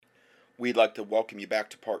We'd like to welcome you back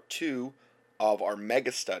to part 2 of our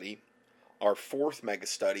mega study, our fourth mega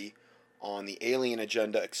study on the alien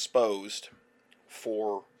agenda exposed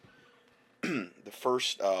for the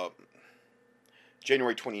first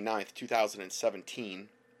January 29th, 2017.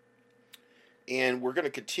 And we're going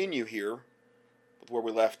to continue here with where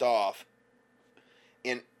we left off.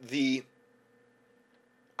 And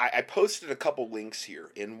I posted a couple links here.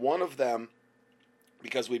 In one of them,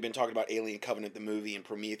 because we've been talking about Alien Covenant, the movie, and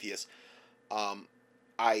Prometheus,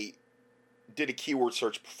 I did a keyword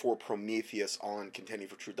search for Prometheus on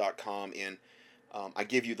contendingfortruth.com, and I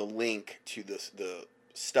give you the link to the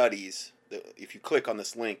studies. If you click on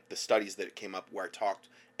this link, the studies that came up where I talked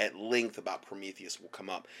at length about Prometheus will come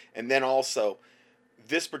up. And then also,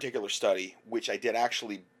 this particular study, which I did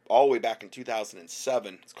actually all the way back in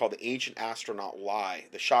 2007, it's called The Ancient Astronaut Lie,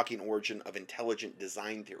 The Shocking Origin of Intelligent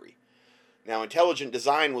Design Theory. Now, intelligent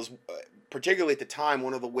design was, particularly at the time,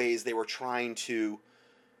 one of the ways they were trying to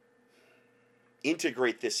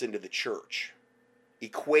integrate this into the church,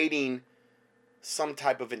 equating some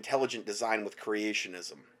type of intelligent design with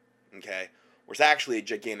creationism, okay, was actually a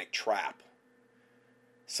gigantic trap.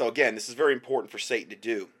 So again, this is very important for Satan to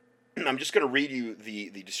do. I'm just going to read you the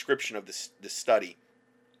description of this study.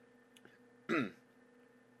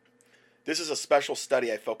 This is a special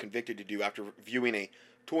study I felt convicted to do after viewing a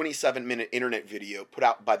 27-minute internet video put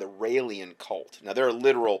out by the Raelian cult. Now, they're a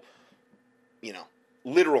literal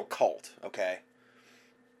cult, okay?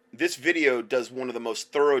 This video does one of the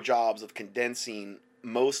most thorough jobs of condensing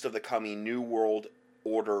most of the coming New World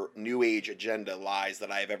Order, New Age agenda lies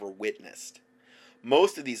that I have ever witnessed.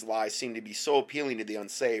 Most of these lies seem to be so appealing to the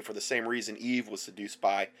unsaved for the same reason Eve was seduced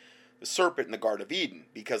by the serpent in the Garden of Eden,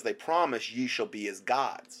 because they promise ye shall be as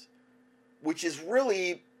gods, which is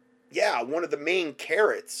really, one of the main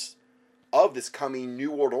carrots of this coming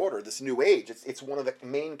New World Order, this New Age. It's one of the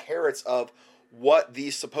main carrots of what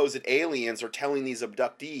these supposed aliens are telling these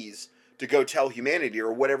abductees to go tell humanity,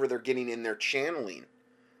 or whatever they're getting in their channeling,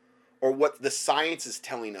 or what the science is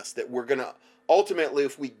telling us, that we're going to, ultimately,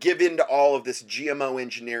 if we give in to all of this GMO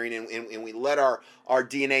engineering and we let our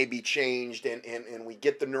DNA be changed and we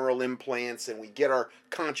get the neural implants and we get our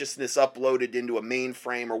consciousness uploaded into a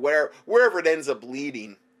mainframe or wherever it ends up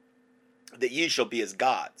leading, that ye shall be as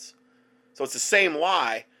gods. So it's the same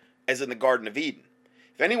lie as in the Garden of Eden.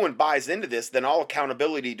 If anyone buys into this, then all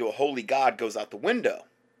accountability to a holy God goes out the window.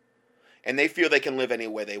 And they feel they can live any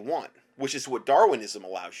way they want, which is what Darwinism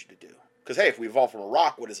allows you to do. Because, hey, if we evolved from a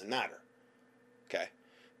rock, what does it matter? Okay.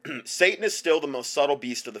 Satan is still the most subtle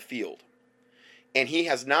beast of the field. And he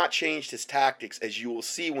has not changed his tactics, as you will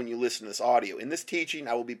see when you listen to this audio. In this teaching,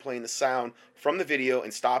 I will be playing the sound from the video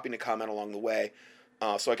and stopping to comment along the way,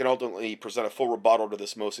 so I can ultimately present a full rebuttal to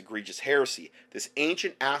this most egregious heresy. This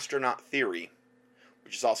ancient astronaut theory,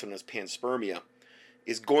 which is also known as panspermia,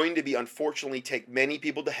 is going to be, unfortunately, take many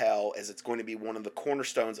people to hell, as it's going to be one of the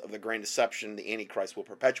cornerstones of the grand deception the Antichrist will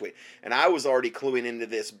perpetuate. And I was already cluing into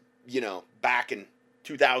this, back in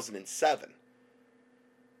 2007.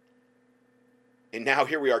 And now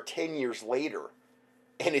here we are 10 years later,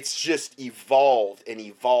 and it's just evolved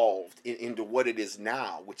into what it is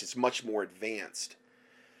now, which is much more advanced.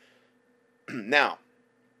 Now,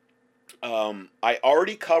 I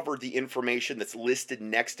already covered the information that's listed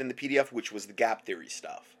next in the PDF, which was the gap theory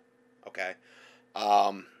stuff. Okay?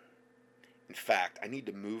 In fact, I need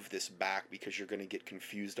to move this back because you're going to get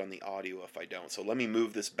confused on the audio if I don't. So let me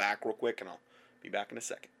move this back real quick, and I'll be back in a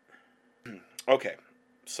second. Okay,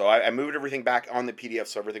 so I moved everything back on the PDF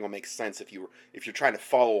so everything will make sense if you're trying to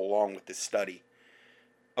follow along with this study.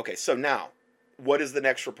 Okay, so now, what is the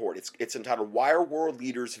next report? It's entitled, Why Are World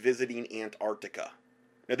Leaders Visiting Antarctica?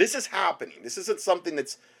 Now, this is happening. This isn't something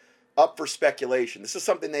that's up for speculation. This is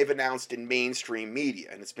something they've announced in mainstream media,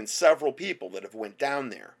 and it's been several people that have went down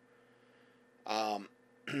there.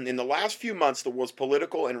 In the last few months, the world's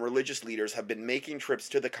political and religious leaders have been making trips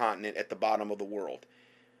to the continent at the bottom of the world.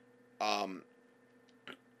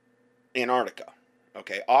 Antarctica.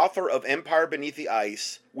 Okay, author of Empire Beneath the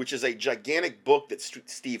Ice, which is a gigantic book that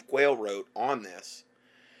Steve Quayle wrote on this,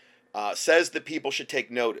 says that people should take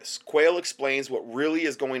notice. Quayle explains what really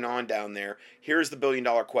is going on down there. Here's the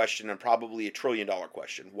billion-dollar question, and probably a trillion-dollar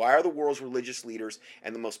question. Why are the world's religious leaders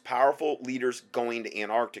and the most powerful leaders going to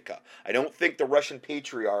Antarctica? I don't think the Russian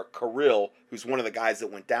patriarch Kirill, who's one of the guys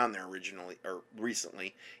that went down there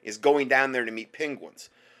recently, is going down there to meet penguins.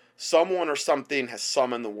 Someone or something has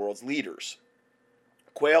summoned the world's leaders.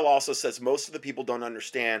 Quayle also says most of the people don't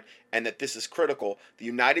understand, and that this is critical. The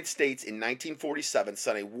United States in 1947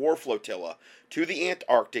 sent a war flotilla to the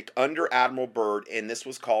Antarctic under Admiral Byrd, and this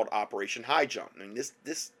was called Operation High Jump. I mean,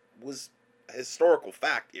 this was a historical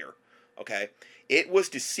fact here. Okay? It was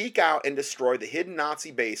to seek out and destroy the hidden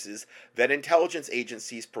Nazi bases that intelligence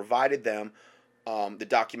agencies provided them the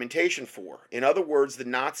documentation for. In other words, the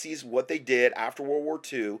Nazis, what they did after World War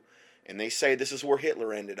II, and they say this is where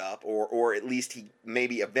Hitler ended up, or at least he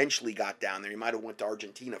maybe eventually got down there. He might have went to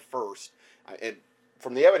Argentina first. And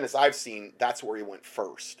from the evidence I've seen, that's where he went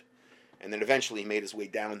first. And then eventually he made his way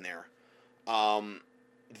down there.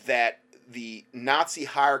 That the Nazi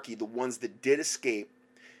hierarchy, the ones that did escape,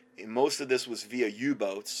 and most of this was via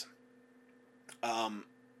U-boats,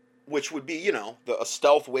 which would be, you know, a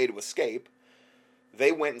stealth way to escape.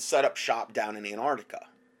 They went and set up shop down in Antarctica,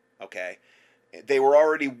 okay? They were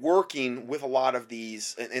already working with a lot of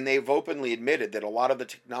these, and they've openly admitted that a lot of the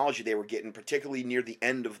technology they were getting, particularly near the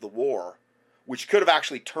end of the war, which could have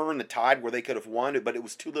actually turned the tide where they could have won it, but it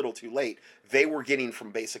was too little too late, they were getting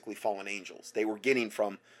from basically fallen angels. They were getting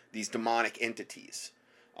from these demonic entities.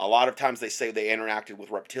 A lot of times they say they interacted with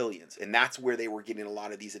reptilians, and that's where they were getting a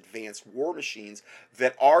lot of these advanced war machines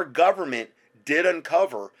that our government did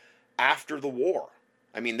uncover after the war.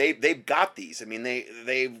 I mean, they've got these. I mean,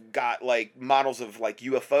 they've got like models of like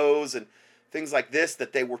UFOs and things like this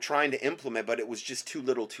that they were trying to implement, but it was just too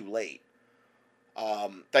little too late.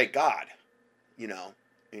 Thank God, you know,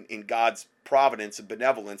 in God's providence and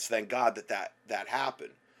benevolence, thank God that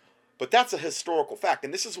happened. But that's a historical fact,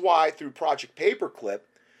 and this is why through Project Paperclip,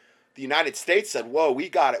 the United States said, "Whoa, we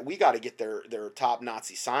got it. We got to get their top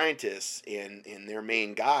Nazi scientists and their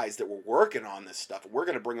main guys that were working on this stuff. We're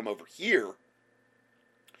going to bring them over here."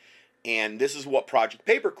 And this is what Project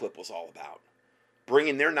Paperclip was all about: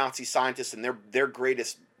 bringing their Nazi scientists and their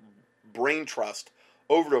greatest brain trust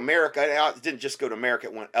over to America. It didn't just go to America;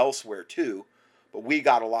 it went elsewhere too. But we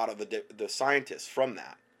got a lot of the scientists from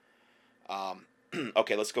that.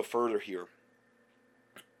 Okay, let's go further here.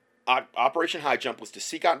 Operation High Jump was to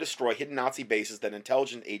seek out and destroy hidden Nazi bases that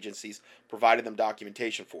intelligence agencies provided them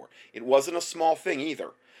documentation for. It wasn't a small thing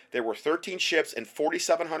either. There were 13 ships and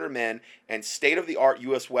 4,700 men and state-of-the-art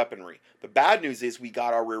U.S. weaponry. The bad news is we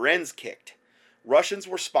got our rear ends kicked. Russians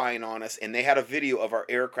were spying on us, and they had a video of our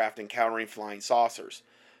aircraft encountering flying saucers.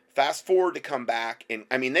 Fast forward to come back, and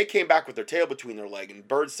I mean, they came back with their tail between their legs, and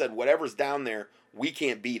Byrd said, whatever's down there, we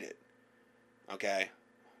can't beat it. Okay?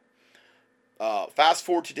 Fast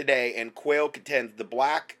forward to today, and Quayle contends the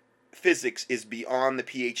black physics is beyond the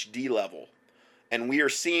PhD level. And we are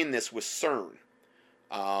seeing this with CERN.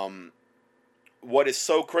 What is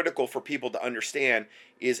so critical for people to understand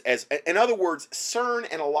is, in other words, CERN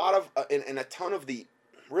and a lot of, and a ton of the,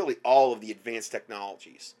 really all of the advanced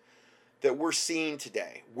technologies that we're seeing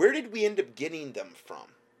today, where did we end up getting them from?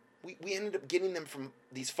 We ended up getting them from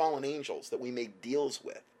these fallen angels that we made deals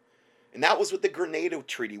with. And that was what the Grenada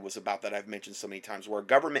Treaty was about that I've mentioned so many times, where a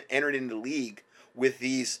government entered into league with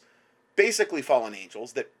these basically fallen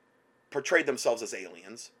angels that portrayed themselves as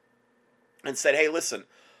aliens and said, hey, listen,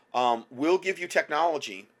 we'll give you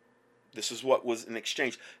technology. This is what was in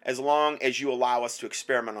exchange, as long as you allow us to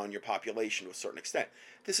experiment on your population to a certain extent.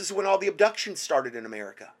 This is when all the abductions started in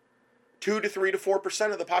America. 2 to 3 to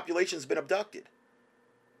 4% of the population has been abducted,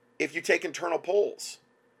 if you take internal polls.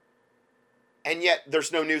 And yet,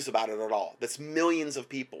 there's no news about it at all. That's millions of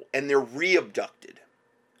people, and they're re-abducted.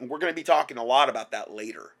 And we're going to be talking a lot about that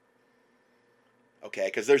later. Okay,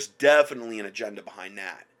 because there's definitely an agenda behind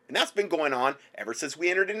that. And that's been going on ever since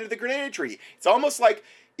we entered into the Grenada Treaty. It's almost like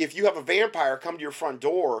if you have a vampire come to your front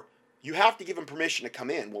door, you have to give them permission to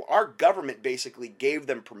come in. Well, our government basically gave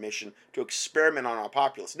them permission to experiment on our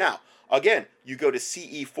populace. Now, again, you go to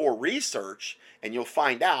CE4 research, and you'll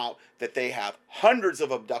find out that they have hundreds of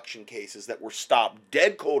abduction cases that were stopped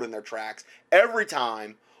dead cold in their tracks every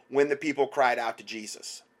time when the people cried out to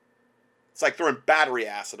Jesus. It's like throwing battery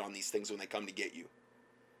acid on these things when they come to get you.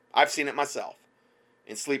 I've seen it myself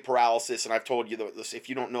in sleep paralysis, and I've told you this. If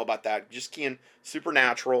you don't know about that, just key in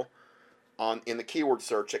supernatural in the keyword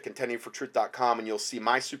search at contendingfortruth.com, and you'll see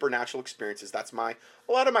my supernatural experiences. That's a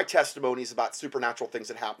lot of my testimonies about supernatural things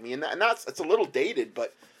that happened to me, and it's a little dated,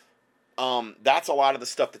 but that's a lot of the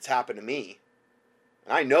stuff that's happened to me.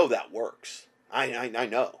 And I know that works. I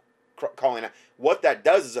know. Calling out. What that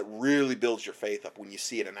does is it really builds your faith up when you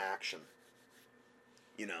see it in action.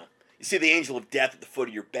 You know, you see the angel of death at the foot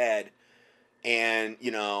of your bed, and,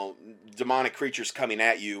 you know, demonic creatures coming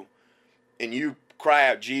at you, and you cry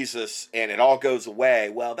out Jesus, and it all goes away.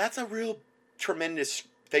 Well, that's a real tremendous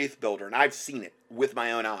faith builder, and I've seen it with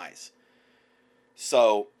my own eyes.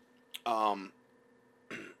 So,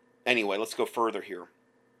 anyway, let's go further here.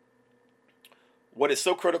 What is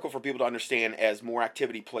so critical for people to understand as more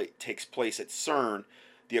activity takes place at CERN,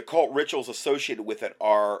 the occult rituals associated with it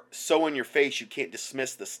are so in your face you can't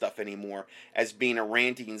dismiss this stuff anymore as being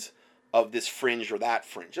Irantians of this fringe or that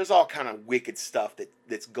fringe. There's all kind of wicked stuff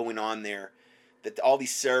that's going on there. That all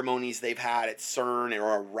these ceremonies they've had at CERN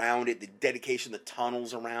or around it, the dedication of the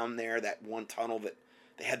tunnels around there, that one tunnel that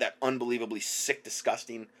they had that unbelievably sick,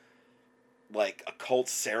 disgusting, like, occult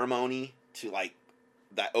ceremony to, like,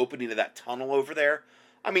 that opening of that tunnel over there.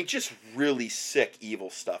 I mean, just really sick, evil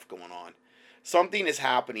stuff going on. Something is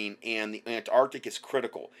happening, and the Antarctic is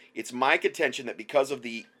critical. It's my contention that because of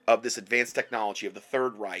this advanced technology of the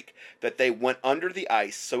Third Reich, that they went under the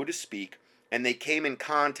ice, so to speak, and they came in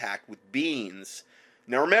contact with beings.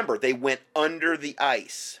 Now remember, they went under the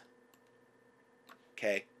ice.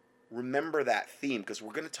 Okay? Remember that theme, because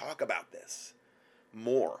we're going to talk about this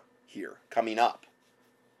more here coming up.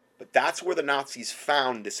 But that's where the Nazis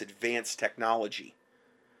found this advanced technology.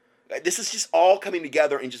 This is just all coming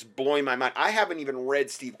together and just blowing my mind. I haven't even read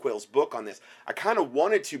Steve Quayle's book on this. I kind of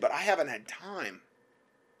wanted to, but I haven't had time.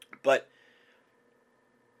 But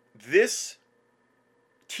this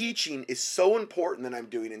teaching is so important that I'm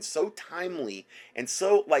doing, and so timely, and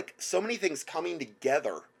so, like, so many things coming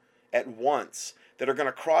together at once that are going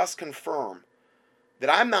to cross-confirm that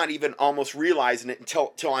I'm not even almost realizing it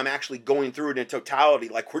until I'm actually going through it in totality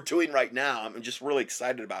like we're doing right now. I'm just really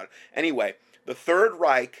excited about it. Anyway, the Third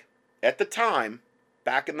Reich, at the time,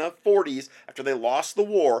 back in the 40s, after they lost the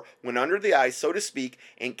war, went under the ice, so to speak,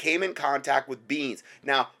 and came in contact with beings.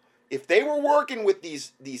 Now, if they were working with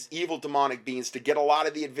these evil demonic beings to get a lot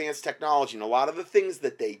of the advanced technology and a lot of the things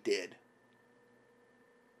that they did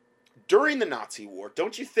during the Nazi war,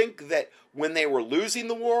 don't you think that when they were losing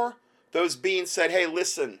the war, those beings said, hey,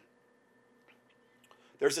 listen,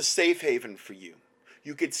 there's a safe haven for you.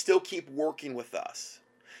 You could still keep working with us.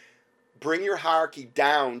 Bring your hierarchy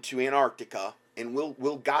down to Antarctica, and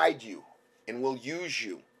we'll guide you, and we'll use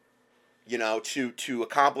you, you know, to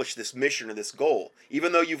accomplish this mission or this goal.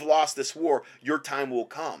 Even though you've lost this war, your time will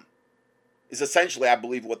come. Is essentially, I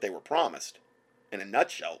believe, what they were promised, in a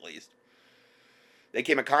nutshell at least. They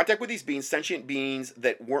came in contact with these beings, sentient beings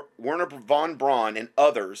that Werner von Braun and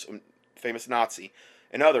others, famous Nazi,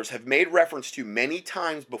 and others have made reference to many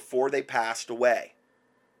times before they passed away.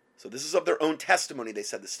 So this is of their own testimony they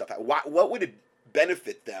said this stuff out. What would it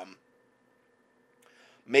benefit them,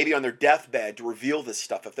 maybe on their deathbed, to reveal this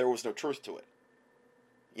stuff if there was no truth to it?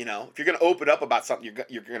 You know, if you're going to open up about something,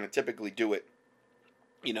 you're going to typically do it,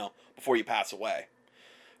 you know, before you pass away.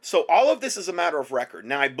 So all of this is a matter of record.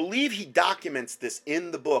 Now, I believe he documents this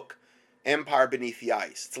in the book, Empire Beneath the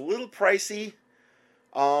Ice. It's a little pricey,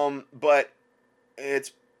 but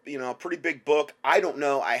it's, you know, a pretty big book. I don't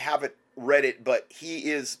know. I haven't read it, but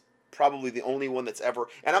he is probably the only one that's ever,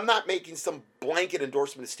 and I'm not making some blanket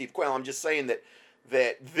endorsement of Steve Quayle. I'm just saying that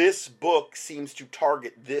this book seems to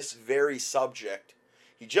target this very subject.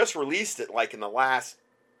 He just released it like in the last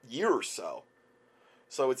year or so.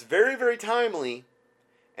 So it's very, very timely.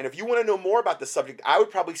 And if you want to know more about the subject, I would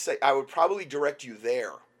probably direct you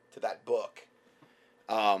there to that book.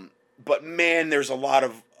 But man, there's a lot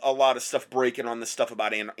of stuff breaking on this stuff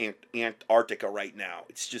about Antarctica right now.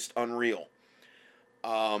 It's just unreal.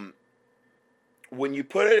 When you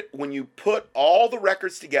put all the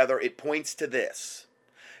records together, it points to this.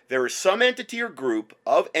 There is some entity or group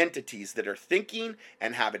of entities that are thinking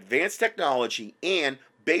and have advanced technology and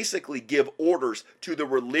basically give orders to the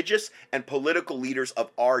religious and political leaders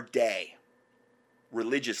of our day.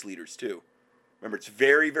 Religious leaders, too. Remember, it's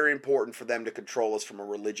very, very important for them to control us from a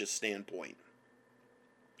religious standpoint.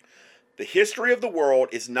 The history of the world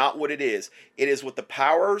is not what it is. It is what the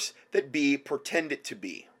powers that be pretend it to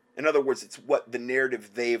be. In other words, it's what the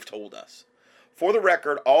narrative they've told us. For the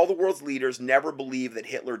record, all the world's leaders never believed that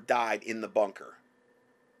Hitler died in the bunker.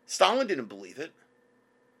 Stalin didn't believe it.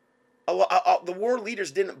 The world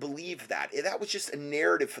leaders didn't believe that. That was just a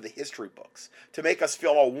narrative for the history books to make us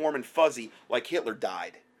feel all warm and fuzzy like Hitler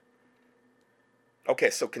died. Okay,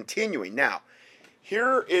 so continuing. Now,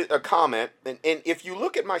 here is a comment, and if you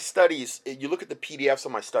look at my studies, you look at the PDFs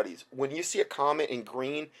of my studies, when you see a comment in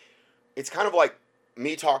green, it's kind of like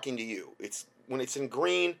me talking to you. When it's in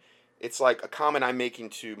green, it's like a comment I'm making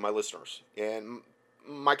to my listeners. And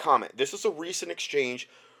my comment, this is a recent exchange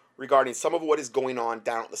regarding some of what is going on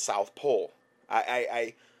down at the South Pole.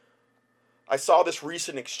 I saw this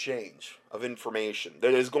recent exchange of information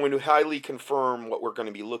that is going to highly confirm what we're going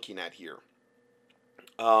to be looking at here.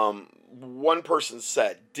 One person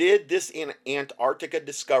said, did this Antarctica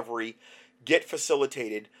discovery get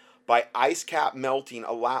facilitated by the ice caps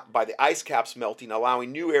melting,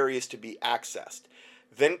 allowing new areas to be accessed,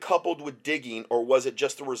 then coupled with digging, or was it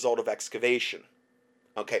just the result of excavation?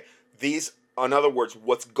 Okay, in other words,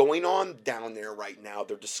 what's going on down there right now,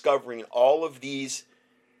 they're discovering all of these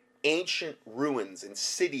ancient ruins and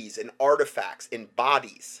cities and artifacts and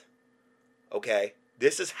bodies. Okay?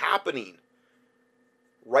 This is happening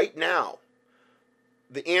right now.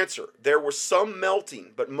 The answer, there was some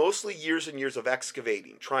melting, but mostly years and years of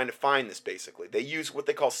excavating, trying to find this basically. They use what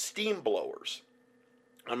they call steam blowers.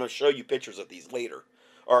 I'm going to show you pictures of these later,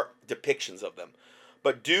 or depictions of them.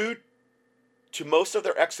 But due to most of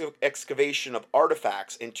their excavation of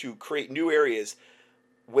artifacts and to create new areas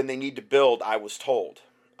when they need to build, I was told.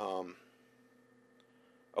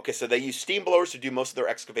 Okay, so they use steam blowers to do most of their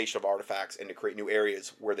excavation of artifacts and to create new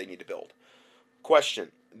areas where they need to build.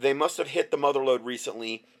 Question, they must have hit the mother lode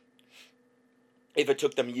recently if it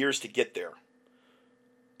took them years to get there.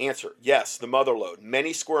 Answer, yes, the mother lode.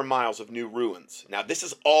 Many square miles of new ruins. Now, this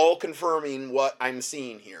is all confirming what I'm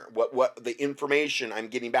seeing here, what the information I'm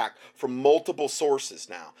getting back from multiple sources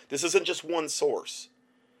now. This isn't just one source.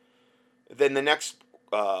 Then the next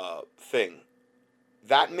thing.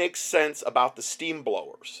 That makes sense about the steam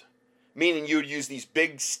blowers. Meaning you'd use these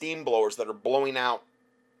big steam blowers that are blowing out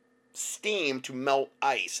steam to melt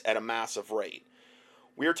ice at a massive rate.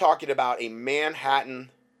 We're talking about a Manhattan-sized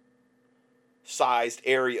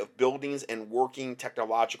area of buildings and working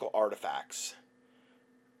technological artifacts.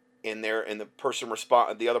 And the other person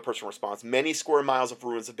responds, many square miles of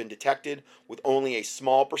ruins have been detected, with only a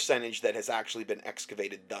small percentage that has actually been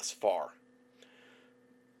excavated thus far.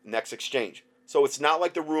 Next exchange. So it's not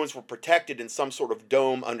like the ruins were protected in some sort of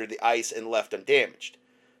dome under the ice and left undamaged.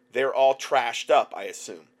 They're all trashed up, I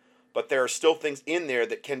assume. But there are still things in there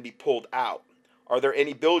that can be pulled out. Are there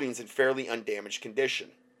any buildings in fairly undamaged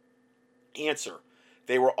condition? Answer.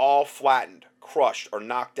 They were all flattened, crushed, or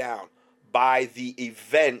knocked down by the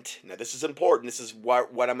event. Now this is important. This is what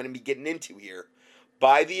I'm going to be getting into here.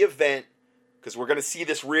 By the event, because we're going to see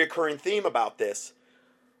this reoccurring theme about this.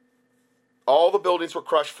 All the buildings were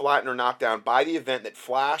crushed, flattened, or knocked down by the event that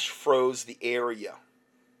flash froze the area.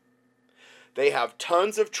 They have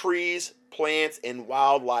tons of trees, plants, and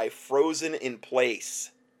wildlife frozen in place.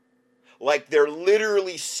 Like they're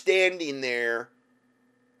literally standing there,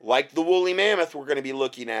 like the woolly mammoth we're going to be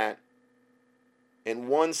looking at, in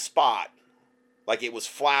one spot. Like it was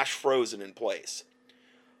flash frozen in place.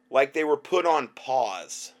 Like they were put on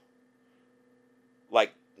pause.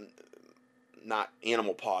 Like, not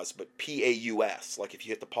animal pause, but PAUS, like if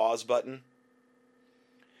you hit the pause button.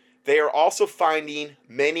 They are also finding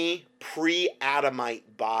many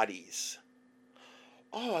pre-Adamite bodies.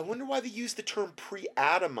 Oh, I wonder why they use the term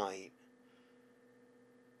pre-Adamite.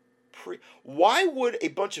 Why would a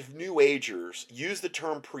bunch of New Agers use the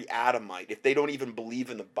term pre-Adamite if they don't even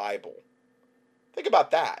believe in the Bible? Think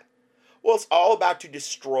about that. Well, it's all about to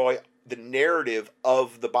destroy the narrative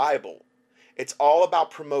of the Bible. It's all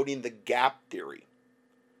about promoting the gap theory.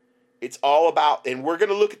 It's all about, and we're going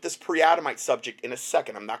to look at this pre-Adamite subject in a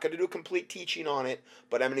second. I'm not going to do a complete teaching on it,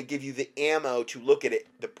 but I'm going to give you the ammo to look at it.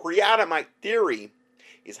 The pre-Adamite theory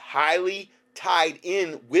is highly tied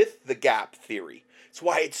in with the gap theory. It's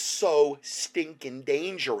why it's so stinking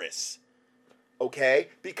dangerous. Okay?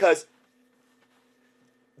 Because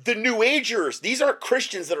the New Agers, these aren't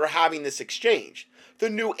Christians that are having this exchange. The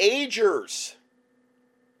New Agers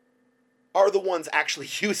are the ones actually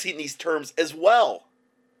using these terms as well.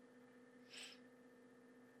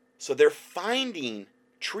 So they're finding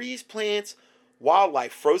trees, plants,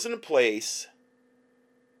 wildlife frozen in place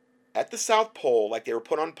at the South Pole, like they were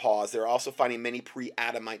put on pause. They're also finding many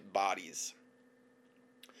pre-Adamite bodies.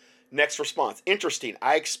 Next response. Interesting.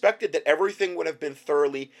 I expected that everything would have been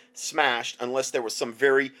thoroughly smashed unless there was some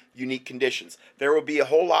very unique conditions. There will be a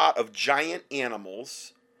whole lot of giant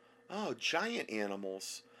animals. Oh, giant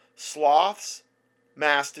animals. Sloths,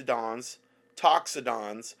 mastodons,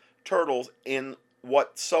 toxodons, turtles, and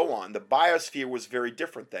what so on. The biosphere was very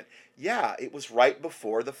different then. Yeah, it was right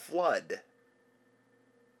before the flood.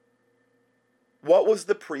 What was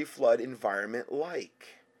the pre-flood environment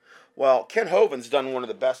like? Well, Ken Hovind's done one of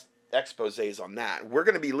the best exposés on that. We're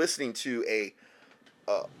going to be listening to a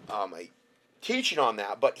teaching on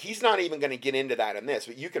that, but he's not even going to get into that in this.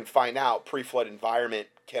 But you can find out pre-flood environment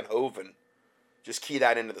Ken Hovind. Just key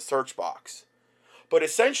that into the search box. But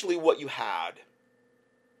essentially what you had,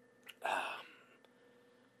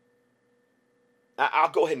 I'll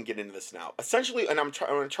go ahead and get into this now. Essentially, and I'm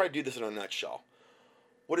going to try to do this in a nutshell.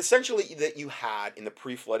 What essentially that you had in the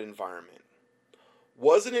pre-flood environment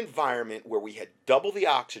was an environment where we had double the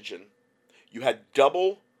oxygen, you had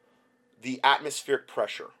double the atmospheric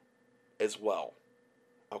pressure as well,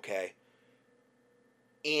 okay?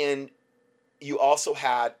 And you also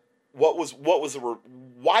had,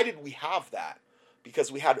 why did we have that?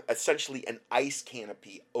 Because we had essentially an ice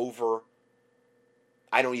canopy over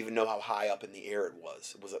I don't even know how high up in the air it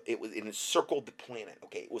was. It encircled the planet.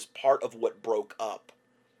 Okay, it was part of what broke up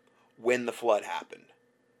when the flood happened,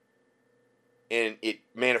 and it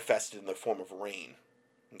manifested in the form of rain.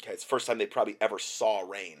 Okay, it's the first time they probably ever saw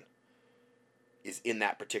rain. Is in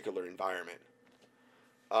that particular environment.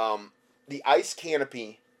 The ice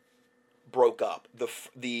canopy broke up.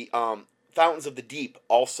 The fountains of the deep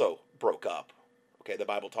also broke up. Okay, the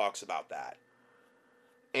Bible talks about that.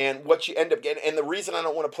 And what you end up getting, and the reason I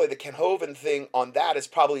don't want to play the Ken Hovind thing on that is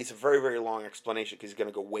probably it's a very, very long explanation because he's going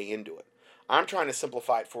to go way into it. I'm trying to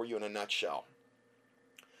simplify it for you in a nutshell.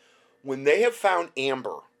 When they have found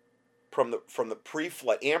amber from the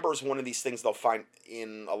pre-flood, amber is one of these things they'll find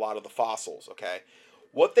in a lot of the fossils, okay?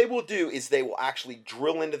 What they will do is they will actually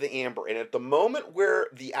drill into the amber, and at the moment where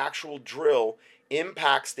the actual drill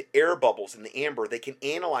impacts the air bubbles in the amber, they can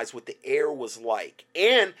analyze what the air was like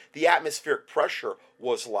and the atmospheric pressure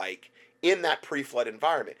was like in that pre-flood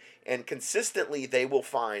environment. And consistently they will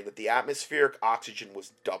find that the atmospheric oxygen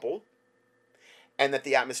was double and that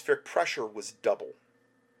the atmospheric pressure was double.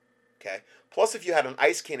 Okay? Plus, if you had an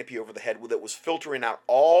ice canopy over the head that was filtering out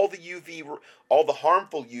all the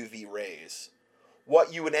harmful UV rays,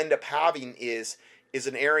 what you would end up having is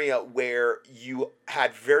an area where you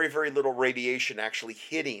had very, very little radiation actually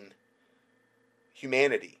hitting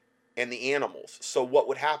humanity and the animals. So what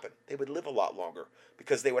would happen? They would live a lot longer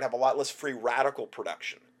because they would have a lot less free radical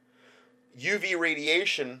production. UV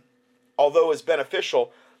radiation, although is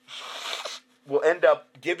beneficial, will end up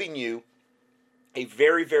giving you a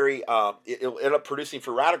very, very, it'll end up producing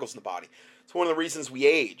free radicals in the body. It's one of the reasons we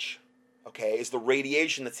age, okay, is the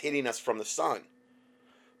radiation that's hitting us from the sun.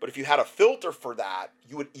 But if you had a filter for that,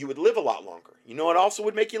 you would live a lot longer. You know what also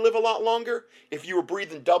would make you live a lot longer? If you were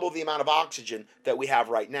breathing double the amount of oxygen that we have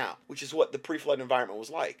right now, which is what the pre-flood environment was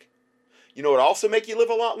like. You know what would also make you live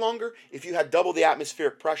a lot longer? If you had double the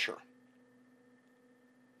atmospheric pressure.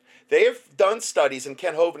 They have done studies, and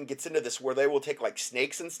Ken Hovind gets into this, where they will take like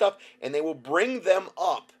snakes and stuff, and they will bring them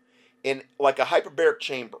up in like a hyperbaric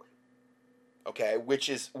chamber. Okay, which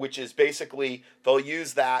is basically they'll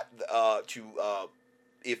use that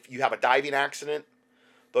if you have a diving accident,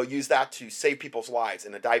 they'll use that to save people's lives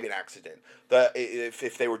in a diving accident.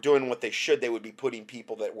 If they were doing what they should, they would be putting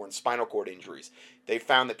people that were in spinal cord injuries. They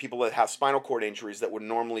found that people that have spinal cord injuries that would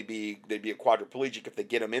normally they'd be a quadriplegic, if they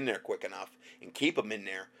get them in there quick enough and keep them in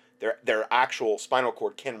there, their actual spinal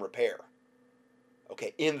cord can repair.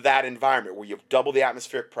 Okay, in that environment where you have double the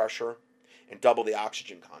atmospheric pressure and double the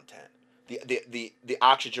oxygen content. The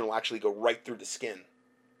oxygen will actually go right through the skin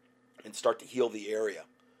and start to heal the area.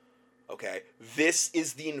 Okay, this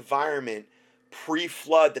is the environment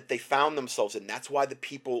pre-flood that they found themselves in. That's why the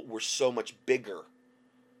people were so much bigger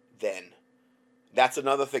then. That's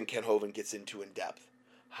another thing Ken Hovind gets into in depth.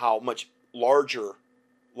 How much larger,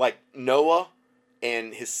 like Noah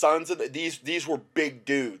and his sons, these were big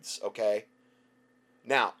dudes, okay?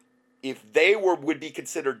 Now, if they would be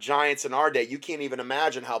considered giants in our day, you can't even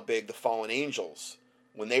imagine how big the fallen angels,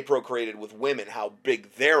 when they procreated with women, how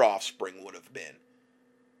big their offspring would have been.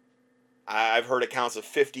 I've heard accounts of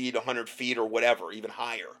 50 to 100 feet or whatever, even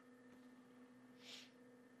higher.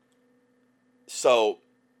 So,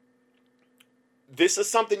 this is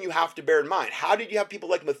something you have to bear in mind. How did you have people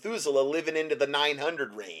like Methuselah living into the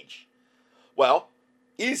 900 range? Well,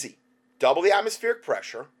 easy. Double the atmospheric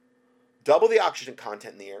pressure, double the oxygen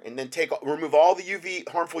content in the air, and then remove all the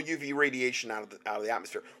harmful UV radiation out of the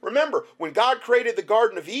atmosphere. Remember, when God created the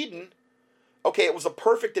Garden of Eden, okay, it was a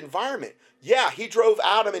perfect environment. Yeah, he drove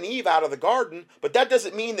Adam and Eve out of the garden, but that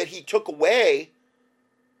doesn't mean that he took away.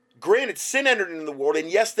 Granted, sin entered into the world, and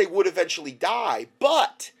yes, they would eventually die,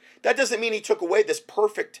 but that doesn't mean he took away this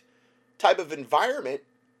perfect type of environment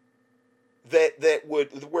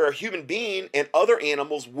where a human being and other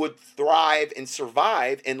animals would thrive and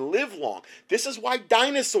survive and live long. This is why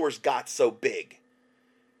dinosaurs got so big.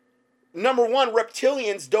 Number one,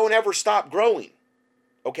 reptilians don't ever stop growing.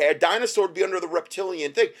 Okay, a dinosaur would be under the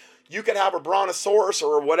reptilian thing. You could have a brontosaurus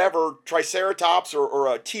or whatever, triceratops or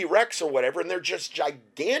a T-Rex or whatever, and they're just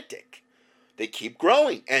gigantic. They keep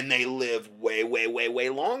growing, and they live way, way, way, way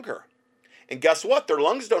longer. And guess what? Their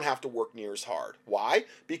lungs don't have to work near as hard. Why?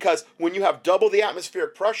 Because when you have double the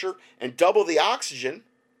atmospheric pressure and double the oxygen,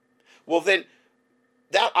 well then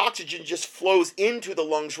that oxygen just flows into the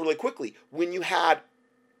lungs really quickly. When you had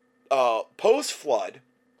post-flood,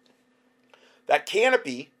 that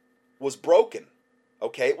canopy was broken.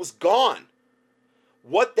 Okay, it was gone.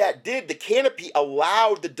 What that did, the canopy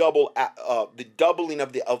allowed the doubling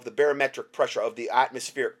of the barometric pressure, of the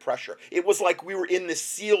atmospheric pressure. It was like we were in this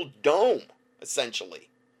sealed dome, essentially.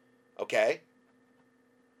 Okay?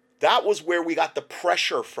 That was where we got the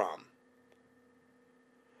pressure from.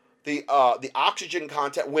 The oxygen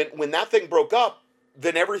content, when that thing broke up,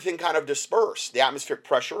 then everything kind of dispersed. The atmospheric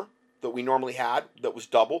pressure that we normally had, that was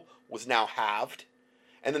double, was now halved.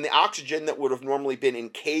 And then the oxygen that would have normally been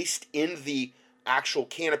encased in the actual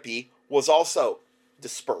canopy was also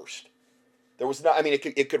dispersed. There was no, I mean,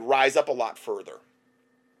 it could rise up a lot further.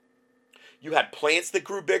 You had plants that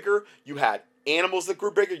grew bigger. You had animals that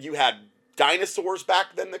grew bigger. You had dinosaurs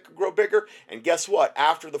back then that could grow bigger. And guess what?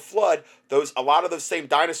 After the flood, a lot of those same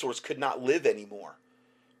dinosaurs could not live anymore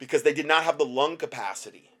because they did not have the lung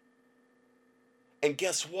capacity. And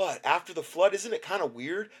guess what? After the flood, isn't it kind of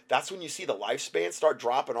weird? That's when you see the lifespan start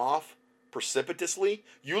dropping off precipitously.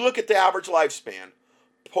 You look at the average lifespan,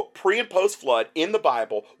 pre and post flood in the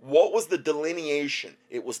Bible. What was the delineation?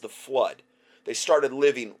 It was the flood. They started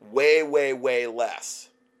living way, way, way less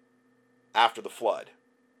after the flood.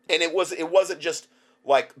 And it wasn't just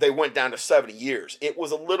like they went down to 70 years. It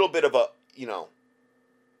was a little bit of a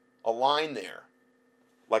line there,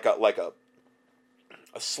 like a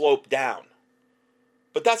slope down.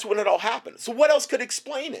 But that's when it all happened. So what else could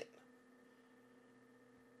explain it?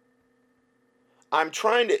 I'm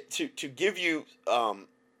trying to give you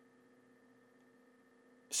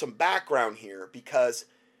some background here, because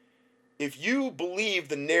if you believe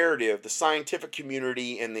the narrative, the scientific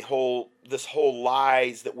community, and this whole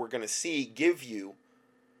lies that we're going to see give you,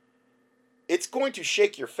 it's going to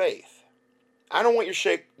shake your faith. I don't want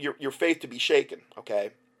your faith to be shaken.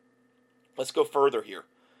 Okay, let's go further here.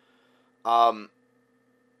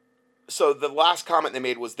 So the last comment they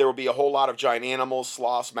made was there will be a whole lot of giant animals,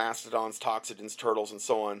 sloths, mastodons, toxodons, turtles, and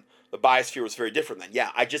so on. The biosphere was very different then.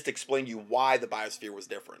 Yeah, I just explained to you why the biosphere was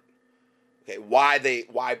different. Okay,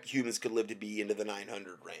 why humans could live to be into the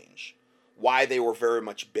 900 range. Why they were very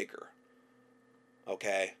much bigger.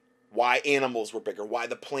 Okay, why animals were bigger. Why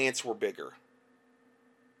the plants were bigger.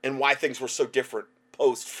 And why things were so different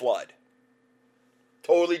post-flood.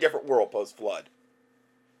 Totally different world post-flood.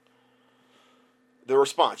 The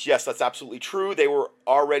response, yes, that's absolutely true. They were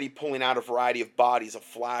already pulling out a variety of bodies of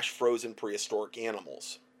flash-frozen prehistoric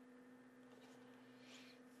animals.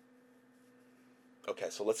 Okay,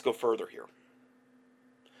 so let's go further here.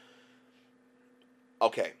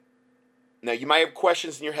 Okay. Now, you might have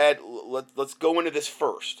questions in your head. Let's go into this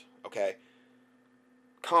first, okay?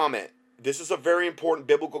 Comment. This is a very important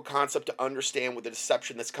biblical concept to understand with the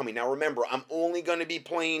deception that's coming. Now, remember, I'm only going to be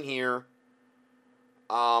playing here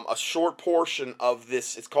a short portion of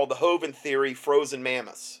this. It's called the Hovind Theory, Frozen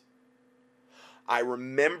Mammoths. I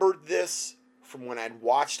remembered this from when I'd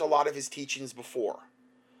watched a lot of his teachings before.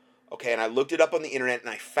 Okay, and I looked it up on the internet and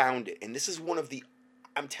I found it. And this is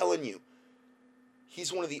I'm telling you,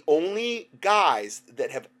 he's one of the only guys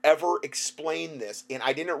that have ever explained this. And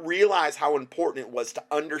I didn't realize how important it was to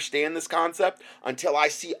understand this concept until I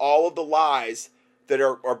see all of the lies that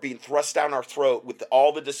are being thrust down our throat with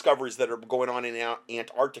all the discoveries that are going on in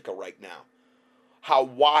Antarctica right now.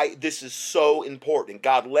 Why this is so important.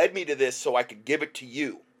 God led me to this so I could give it to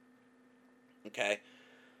you. Okay?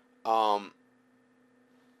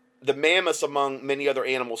 The mammoths, among many other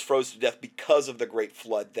animals, froze to death because of the great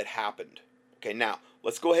flood that happened. Okay, now,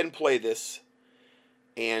 let's go ahead and play this.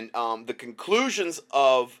 And the conclusions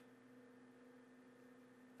of...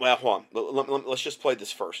 Well, hold on. Let's just play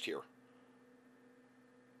this first here.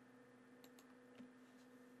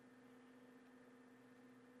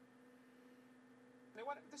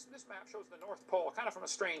 This map shows the North Pole kind of from a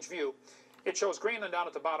strange view. It shows Greenland down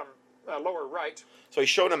at the bottom lower right. So he's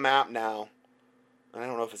showing a map now. I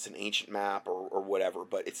don't know if it's an ancient map or whatever,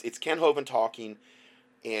 but it's Ken Hovind talking,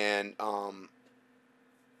 and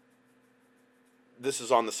this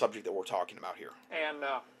is on the subject that we're talking about here. And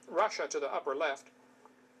Russia to the upper left.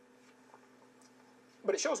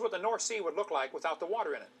 But it shows what the North Sea would look like without the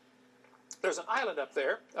water in it. There's an island up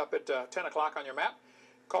there, up at 10 o'clock on your map,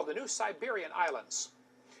 called the New Siberian Islands.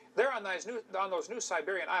 There on those New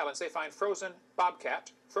Siberian Islands, they find frozen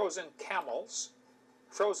bobcat, frozen camels,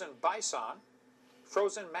 frozen bison,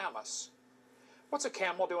 frozen mammoths. What's a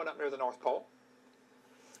camel doing up near the North Pole?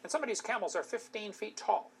 And some of these camels are 15 feet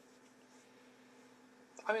tall.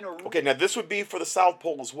 I mean, okay, now this would be for the South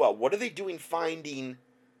Pole as well. What are they doing finding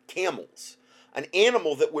camels? An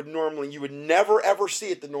animal that you would never ever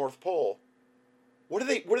see at the North Pole. What are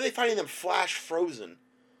they finding them flash frozen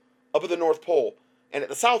up at the North Pole and at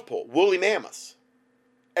the South Pole? Woolly mammoths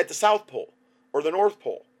at the South Pole or the North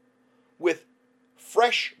Pole with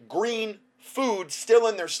fresh green food still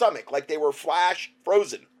in their stomach, like they were flash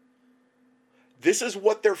frozen. This is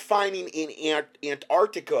what they're finding in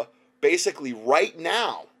Antarctica basically right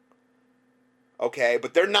now. Okay,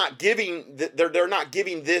 but they're not giving they're not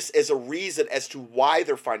giving this as a reason as to why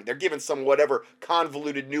they're finding. They're giving some whatever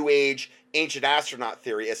convoluted New Age ancient astronaut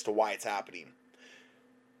theory as to why it's happening.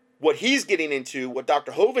 What he's getting into, what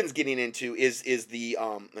Dr. Hovind's getting into, is the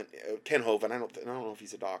Ken Hovind. I don't know if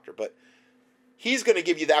he's a doctor, but he's going to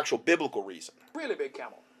give you the actual biblical reason. Really big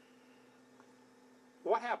camel.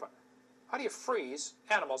 What happened? How do you freeze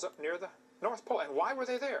animals up near the North Pole, and why were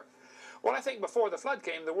they there? Well, I think before the flood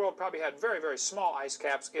came, the world probably had very, very small ice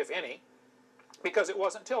caps, if any, because it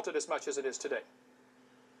wasn't tilted as much as it is today.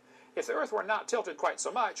 If the Earth were not tilted quite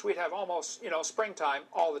so much, we'd have almost, springtime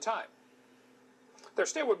all the time. There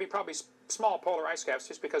still would be probably small polar ice caps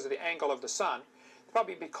just because of the angle of the sun. There'd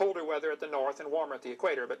probably be colder weather at the north and warmer at the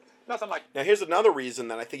equator, but nothing like... Now, here's another reason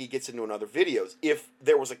that I think he gets into in other videos. If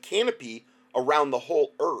there was a canopy around the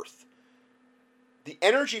whole Earth, the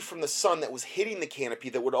energy from the sun that was hitting the canopy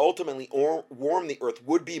that would ultimately warm the Earth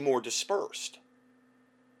would be more dispersed.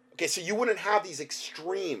 Okay, so you wouldn't have these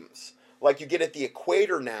extremes like you get at the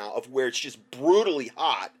equator now, of where it's just brutally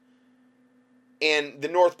hot, and the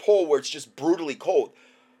North Pole where it's just brutally cold.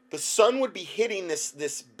 The sun would be hitting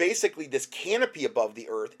this basically this canopy above the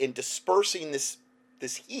Earth and dispersing this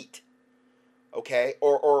heat. Okay,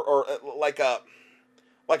 or like a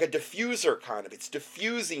diffuser kind of. It's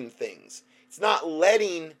diffusing things. It's not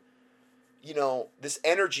letting, this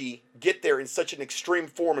energy get there in such an extreme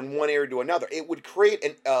form in one area to another. It would create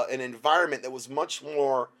an environment that was much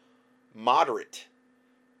more moderate,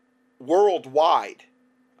 worldwide,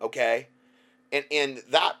 okay? And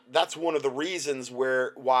that's one of the reasons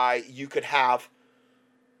why you could have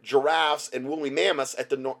giraffes and woolly mammoths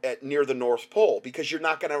near the North Pole, because you're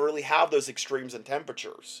not going to really have those extremes in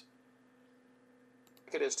temperatures.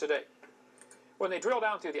 It is today. When they drill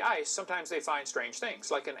down through the ice, sometimes they find strange things.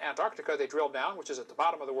 Like in Antarctica, they drilled down, which is at the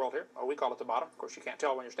bottom of the world here. Oh, we call it the bottom. Of course, you can't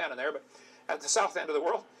tell when you're standing there, but at the south end of the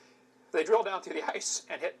world, they drilled down through the ice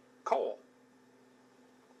and hit coal.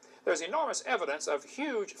 There's enormous evidence of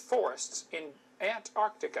huge forests in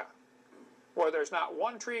Antarctica where there's not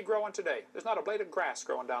one tree growing today. There's not a blade of grass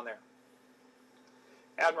growing down there.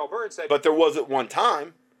 Admiral Byrd said... But there was at one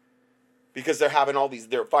time, because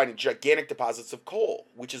they're finding gigantic deposits of coal,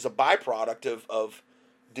 which is a byproduct of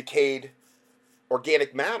decayed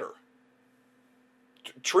organic matter.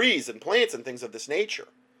 Trees and plants and things of this nature.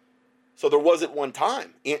 So there was at one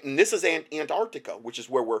time, and this is Antarctica, which is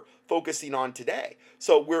where we're focusing on today.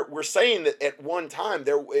 So we're saying that at one time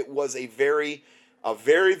it was a very,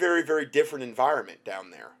 very, very different environment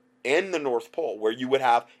down there, in the North Pole, where you would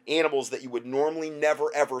have animals that you would normally never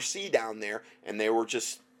ever see down there, and they were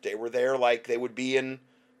there like they would be in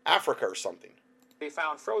Africa or something. He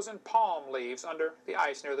found frozen palm leaves under the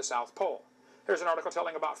ice near the South Pole. Here's an article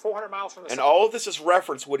telling about 400 miles from the... And all of this is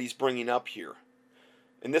reference what he's bringing up here.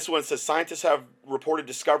 And this one says, scientists have reported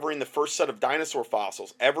discovering the first set of dinosaur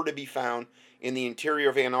fossils ever to be found in the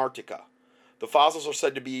interior of Antarctica. The fossils are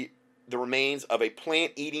said to be the remains of a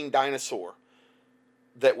plant-eating dinosaur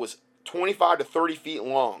that was 25 to 30 feet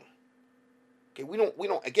long. Okay, we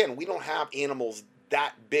don't have animals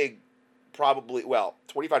that big, probably,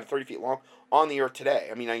 25 to 30 feet long on the Earth today.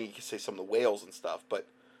 I mean, you can say some of the whales and stuff, but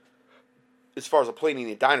as far as a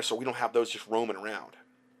plant-eating dinosaur, we don't have those just roaming around.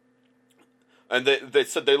 And they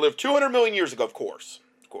said they lived 200 million years ago, of course.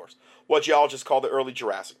 What geologists call the early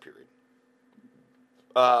Jurassic period.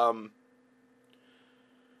 And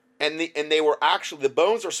they were actually, the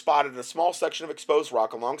bones are spotted in a small section of exposed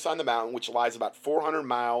rock alongside the mountain, which lies about 400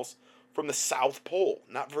 miles from the South Pole,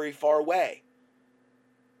 not very far away.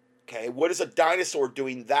 Okay, what is a dinosaur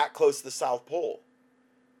doing that close to the South Pole?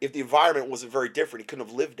 If the environment wasn't very different, he couldn't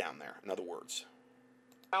have lived down there, in other words.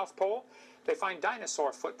 South Pole, they find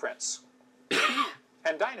dinosaur footprints.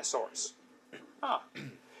 And dinosaurs.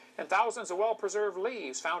 And thousands of well-preserved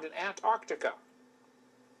leaves found in Antarctica.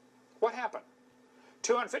 What happened?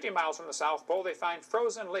 250 miles from the South Pole, they find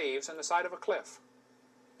frozen leaves in the side of a cliff.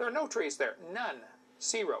 There are no trees there. None.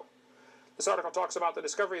 Zero. This article talks about the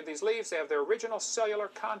discovery of these leaves. They have their original cellular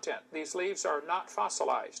content. These leaves are not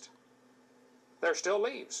fossilized. They're still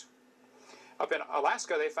leaves. Up in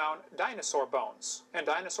Alaska, they found dinosaur bones and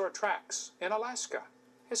dinosaur tracks in Alaska.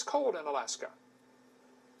 It's cold in Alaska.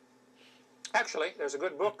 Actually, there's a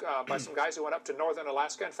good book by some guys who went up to northern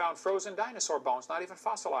Alaska and found frozen dinosaur bones, not even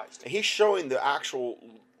fossilized. He's showing the actual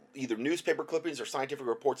either newspaper clippings or scientific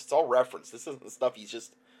reports. It's all referenced. This isn't the stuff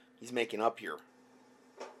he's making up here.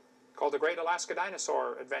 Called The Great Alaska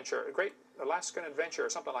Dinosaur Adventure, A Great Alaskan Adventure, or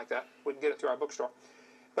something like that. We can get it through our bookstore.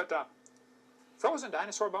 But frozen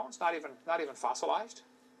dinosaur bones, not even fossilized.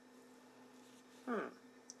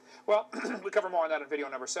 Well, we cover more on that in video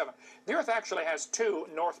number 7. The Earth actually has 2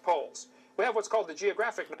 north poles. We have what's called the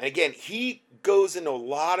geographic. And again, he goes into a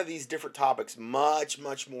lot of these different topics much,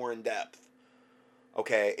 much more in depth.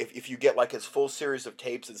 Okay, if you get like his full series of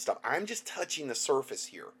tapes and stuff, I'm just touching the surface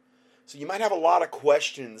here. So you might have a lot of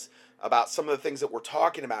questions about some of the things that we're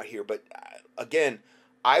talking about here, but again,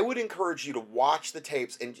 I would encourage you to watch the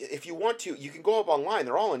tapes, and if you want to, you can go up online.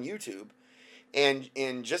 They're all on YouTube, and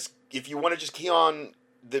just if you want to just key on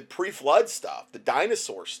the pre-flood stuff, the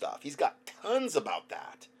dinosaur stuff, he's got tons about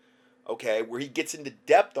that. Okay, where he gets into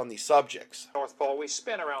depth on these subjects. North Pole, we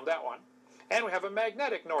spin around that one, and we have a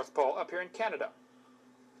magnetic North Pole up here in Canada.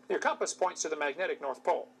 Your compass points to the magnetic North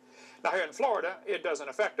Pole. Now here in Florida, it doesn't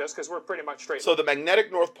affect us because we're pretty much straight. So the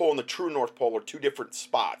magnetic North Pole and the true North Pole are two different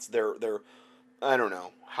spots. They're I don't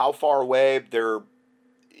know how far away. They're,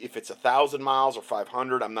 if it's 1,000 miles or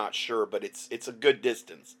 500, I'm not sure, but it's a good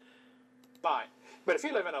distance. Fine. But if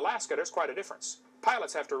you live in Alaska, there's quite a difference.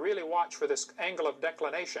 Pilots have to really watch for this angle of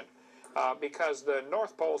declination because the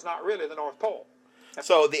North Pole is not really the North Pole.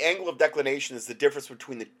 So the angle of declination is the difference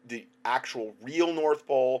between the actual real North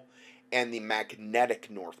Pole and the magnetic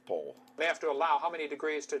North Pole. They have to allow how many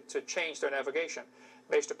degrees to change their navigation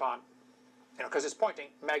based upon, because it's pointing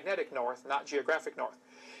magnetic north, not geographic north.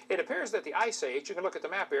 It appears that the Ice Age, you can look at the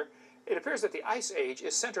map here, it appears that the Ice Age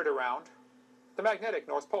is centered around the magnetic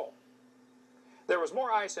North Pole. There was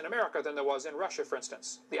more ice in America than there was in Russia, for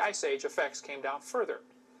instance. The Ice Age effects came down further.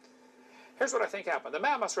 Here's what I think happened. The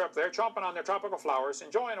mammoths are up there chomping on their tropical flowers,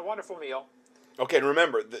 enjoying a wonderful meal. Okay, and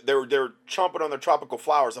remember, they're chomping on their tropical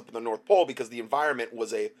flowers up in the North Pole because the environment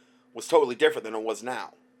was totally different than it was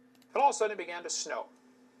now. And all of a sudden it began to snow.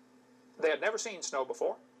 They had never seen snow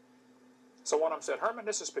before. So one of them said, Herman,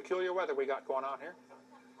 this is peculiar weather we got going on here.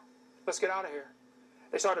 Let's get out of here.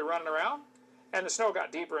 They started running around, and the snow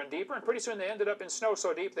got deeper and deeper, and pretty soon they ended up in snow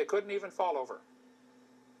so deep they couldn't even fall over.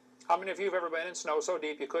 How many of you have ever been in snow so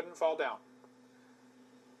deep you couldn't fall down?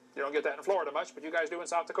 You don't get that in Florida much, but you guys do in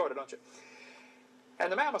South Dakota, don't you?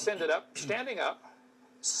 And the mammoths ended up standing up,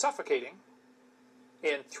 suffocating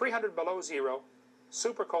in 300 below zero,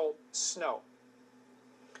 super cold snow.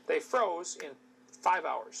 They froze in 5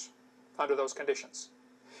 hours under those conditions.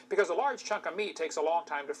 Because a large chunk of meat takes a long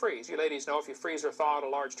time to freeze. You ladies know if you freeze or thaw out a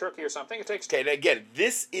large turkey or something, it takes... Okay, and again,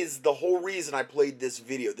 this is the whole reason I played this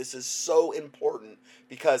video. This is so important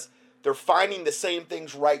because they're finding the same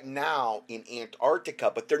things right now in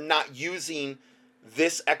Antarctica, but they're not using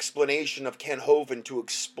this explanation of Ken Hovind to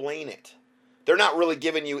explain it. They're not really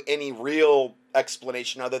giving you any real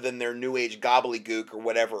explanation other than their New Age gobbledygook or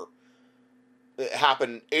whatever. It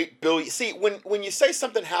happened 8 billion... See, when you say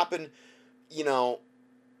something happened, you know,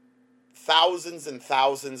 thousands and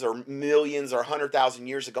thousands or millions or 100,000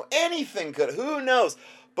 years ago, anything could... Who knows?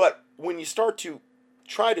 But when you start to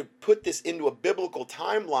try to put this into a biblical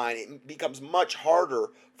timeline, it becomes much harder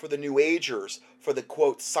for the New Agers, for the,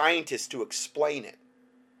 quote, scientists to explain it.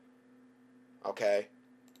 Okay?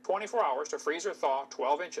 24 hours to freeze or thaw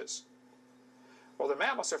 12 inches. Well, the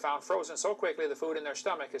mammoths are found frozen so quickly the food in their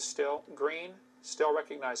stomach is still green, still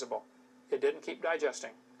recognizable. It didn't keep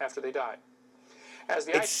digesting after they died.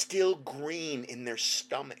 It's still green in their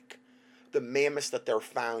stomach. The mammoths that they're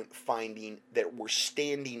finding that were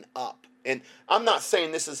standing up. And I'm not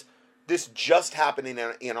saying this just happened in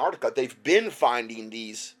Antarctica. They've been finding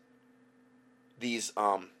these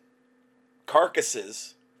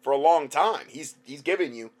carcasses for a long time. He's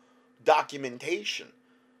giving you documentation.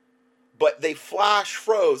 But they flash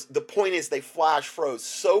froze. The point is they flash froze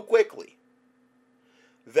so quickly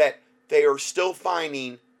that they are still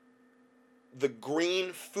finding the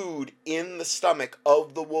green food in the stomach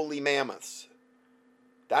of the woolly mammoths.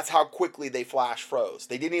 That's how quickly they flash froze.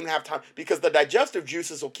 They didn't even have time, because the digestive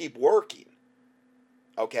juices will keep working.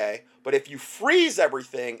 Okay? But if you freeze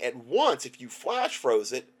everything at once, if you flash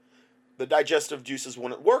froze it, the digestive juices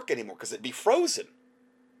wouldn't work anymore because it'd be frozen.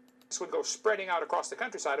 This would go spreading out across the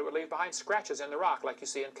countryside. It would leave behind scratches in the rock like you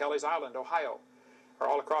see in Kelly's Island, Ohio, or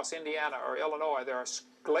all across Indiana or Illinois. There are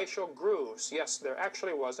glacial grooves. Yes, there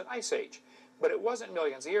actually was an ice age. But it wasn't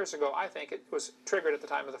millions of years ago. I think it was triggered at the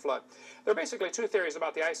time of the flood. There are basically two theories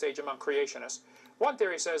about the Ice Age among creationists. One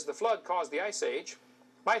theory says the flood caused the Ice Age.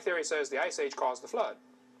 My theory says the Ice Age caused the flood.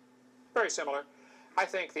 Very similar. I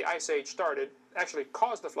think the Ice Age actually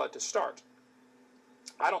caused the flood to start.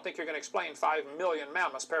 I don't think you're going to explain 5 million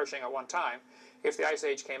mammoths perishing at one time if the Ice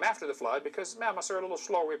Age came after the flood, because mammoths are a little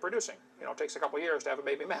slow reproducing. You know, it takes a couple years to have a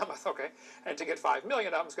baby mammoth, okay? And to get 5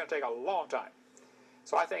 million of them is going to take a long time.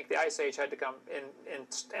 So I think the Ice Age had to come in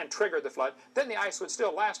and trigger the flood. Then the ice would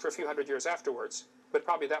still last for a few hundred years afterwards, but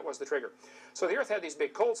probably that was the trigger. So the Earth had these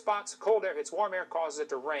big cold spots. Cold air hits warm air, causes it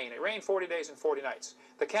to rain. It rained 40 days and 40 nights.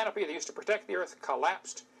 The canopy that used to protect the Earth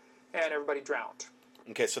collapsed. and everybody drowned.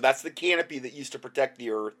 Okay, so that's the canopy that used to protect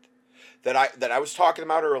the earth that I was talking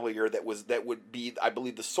about earlier. That would be, I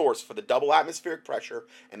believe, the source for the double atmospheric pressure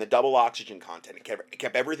and the double oxygen content. It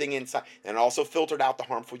kept everything inside, and it also filtered out the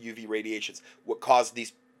harmful UV radiations. What caused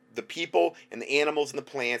the people and the animals and the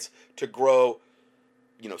plants to grow,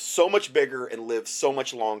 so much bigger and live so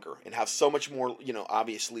much longer and have so much more,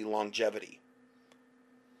 obviously longevity.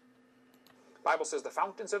 The Bible says the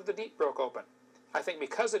fountains of the deep broke open. I think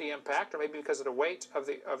because of the impact, or maybe because of the weight of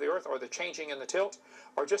the earth, or the changing in the tilt,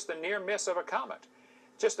 or just the near miss of a comet,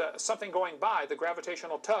 just something going by, the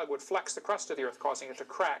gravitational tug would flex the crust of the earth, causing it to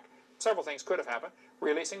crack. Several things could have happened,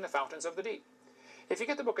 releasing the fountains of the deep. If you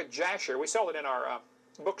get the book of Jasher, we sell it in our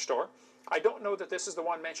bookstore. I don't know that this is the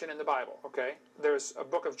one mentioned in the Bible, okay? There's a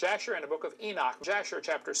book of Jasher and a book of Enoch. Jasher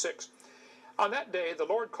chapter 6. On that day, the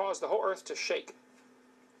Lord caused the whole earth to shake.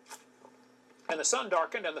 And the sun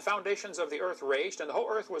darkened, and the foundations of the earth raged, and the whole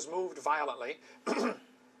earth was moved violently. And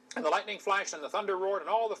the lightning flashed, and the thunder roared, and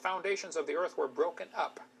all the foundations of the earth were broken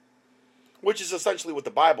up. Which is essentially what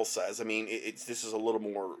the Bible says. I mean, this is a little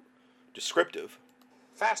more descriptive.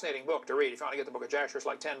 Fascinating book to read. If you want to get the book of Jasher, it's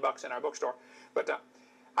like $10 in our bookstore. But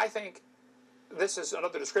I think this is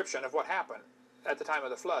another description of what happened at the time of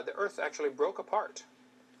the flood. The earth actually broke apart.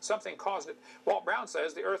 Something caused it. Walt Brown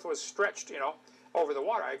says the earth was stretched, over the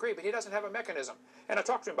water. I agree, but he doesn't have a mechanism. And I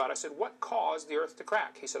talked to him about it. I said, what caused the earth to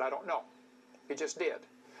crack? He said, I don't know. It just did.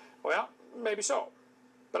 Well, maybe so.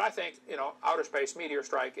 But I think, outer space meteor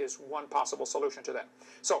strike is one possible solution to that.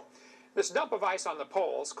 So, this dump of ice on the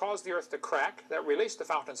poles caused the earth to crack. That released the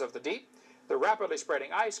fountains of the deep. The rapidly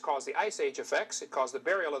spreading ice caused the ice age effects. It caused the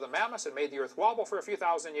burial of the mammoths. It made the earth wobble for a few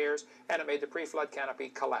thousand years, and it made the pre-flood canopy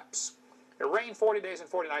collapse. It rained 40 days and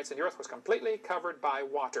 40 nights, and the earth was completely covered by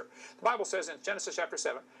water. The Bible says in Genesis chapter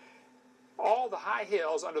 7, all the high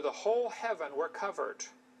hills under the whole heaven were covered.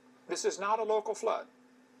 This is not a local flood.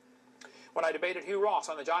 When I debated Hugh Ross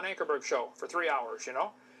on the John Ankerberg show for 3 hours,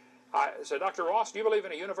 I said, Dr. Ross, do you believe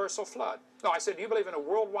in a universal flood? No, I said, do you believe in a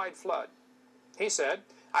worldwide flood? He said,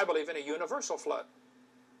 I believe in a universal flood.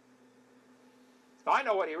 Now, I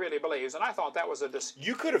know what he really believes, and I thought that was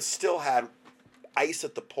You could have still had ice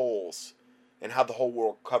at the poles and have the whole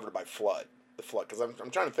world covered by the flood, because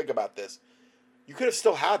I'm trying to think about this. You could have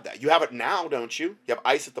still had that. You have it now, don't you? You have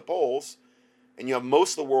ice at the poles, and you have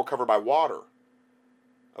most of the world covered by water.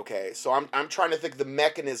 Okay, so I'm trying to think of the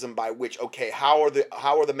mechanism by which, how are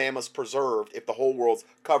the mammoths preserved if the whole world's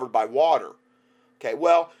covered by water? Okay,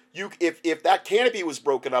 well, if that canopy was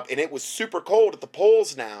broken up and it was super cold at the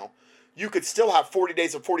poles now, you could still have 40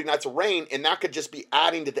 days and 40 nights of rain, and that could just be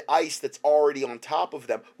adding to the ice that's already on top of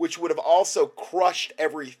them, which would have also crushed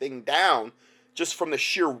everything down just from the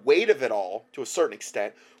sheer weight of it all to a certain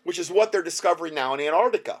extent, which is what they're discovering now in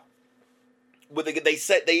Antarctica. They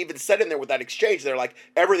even said in there with that exchange, they're like,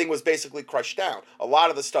 everything was basically crushed down. A lot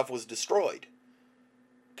of the stuff was destroyed.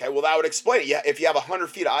 Okay, well, that would explain it. Yeah, if you have 100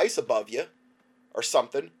 feet of ice above you or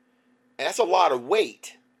something, and that's a lot of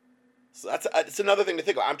weight. So that's another thing to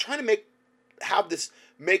think about. I'm trying to have this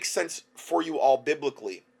make sense for you all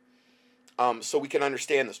biblically, so we can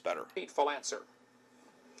understand this better. Full answer.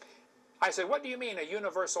 I said, what do you mean a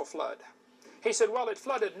universal flood? He said, well, it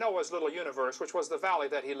flooded Noah's little universe, which was the valley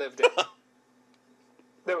that he lived in.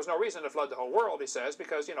 There was no reason to flood the whole world, he says,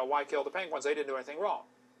 because, why kill the penguins? They didn't do anything wrong.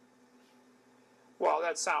 Well,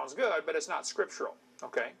 that sounds good, but it's not scriptural,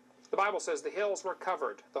 okay? The Bible says the hills were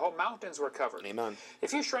covered. The whole mountains were covered. Amen.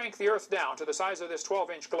 If you shrank the earth down to the size of this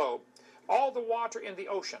 12-inch globe, all the water in the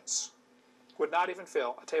oceans would not even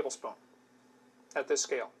fill a tablespoon at this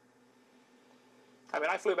scale. I mean,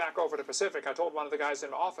 I flew back over to the Pacific. I told one of the guys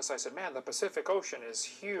in my office, I said, man, the Pacific Ocean is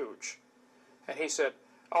huge. And he said,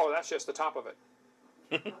 oh, that's just the top of it.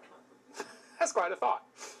 That's quite a thought.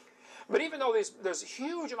 But even though there's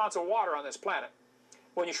huge amounts of water on this planet,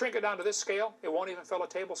 when you shrink it down to this scale, it won't even fill a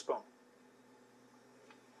tablespoon.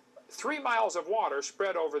 3 miles of water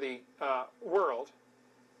spread over the world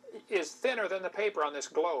is thinner than the paper on this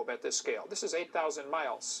globe at this scale. This is 8,000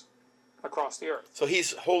 miles across the earth. So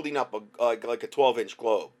he's holding up like a 12-inch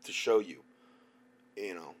globe to show you,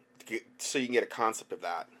 so you can get a concept of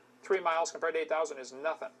that. 3 miles compared to 8,000 is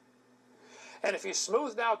nothing. And if you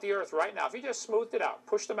smoothed out the earth right now, if you just smoothed it out,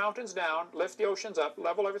 push the mountains down, lift the oceans up,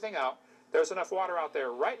 level everything out, there's enough water out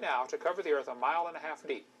there right now to cover the earth 1.5 miles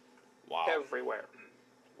deep. Wow. Everywhere.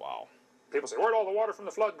 Wow. People say, where'd all the water from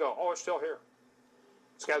the flood go? Oh, it's still here.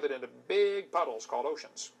 It's gathered into big puddles called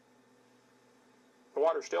oceans. The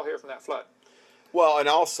water's still here from that flood. Well, and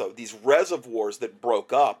also, these reservoirs that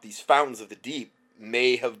broke up, these fountains of the deep,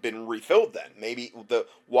 may have been refilled then. Maybe the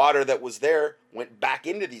water that was there went back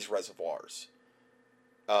into these reservoirs.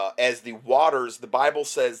 as the waters, the Bible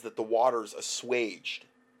says that the waters assuaged.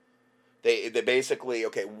 They basically,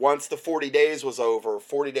 okay, once the 40 days was over,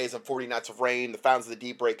 40 days and 40 nights of rain, the fountains of the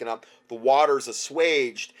deep breaking up, the waters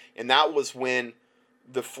assuaged, and that was when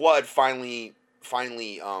the flood finally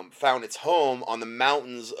found its home on the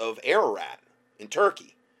mountains of Ararat in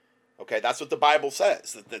Turkey. Okay, that's what the Bible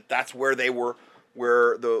says. That's where they were,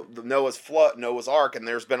 where the Noah's Ark, and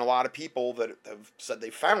there's been a lot of people that have said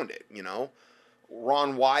they found it, you know.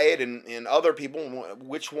 Ron Wyatt and other people,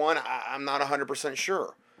 which one, I'm not 100%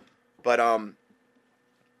 sure. But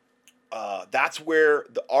that's where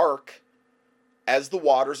the ark, as the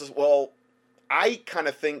waters, as well, I kind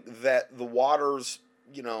of think that the waters,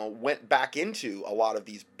 you know, went back into a lot of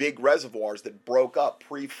these big reservoirs that broke up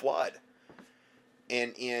pre-flood,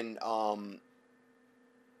 and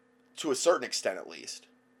to a certain extent at least,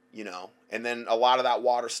 you know, and then a lot of that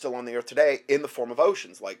water's still on the earth today in the form of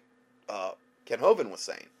oceans, like Ken Hovind was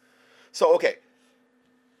saying. So okay.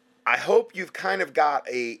 I hope you've kind of got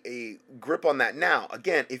a grip on that now.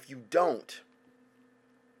 Again, if you don't,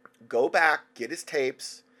 go back, get his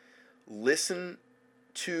tapes, listen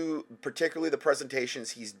to particularly the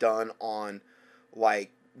presentations he's done on,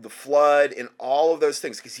 like, the flood and all of those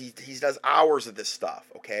things, because he does hours of this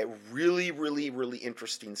stuff, okay? Really, really, really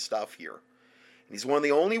interesting stuff here. And he's one of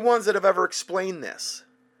the only ones that have ever explained this.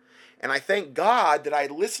 And I thank God that I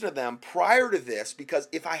listened to them prior to this, because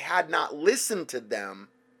if I had not listened to them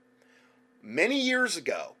many years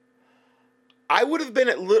ago, I would have been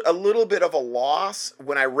at a little bit of a loss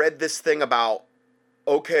when I read this thing about,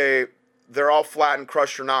 okay, they're all flattened,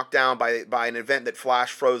 crushed, or knocked down by an event that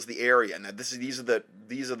flash froze the area. Now these are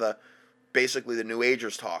the basically the New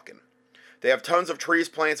Agers talking. They have tons of trees,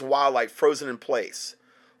 plants, and wildlife frozen in place,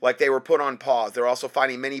 like they were put on pause. They're also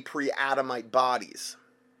finding many pre-Adamite bodies.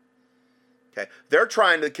 Okay, they're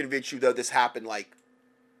trying to convince you though this happened like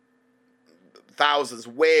thousands,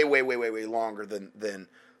 way longer than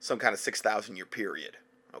some kind of 6,000 year period.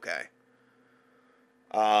 Okay.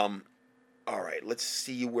 All right. Let's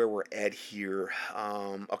see where we're at here.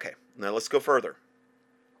 Okay. Now let's go further.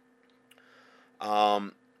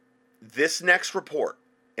 This next report,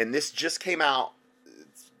 and this just came out.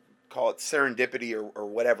 Call it serendipity or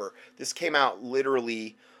whatever. This came out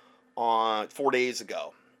literally on 4 days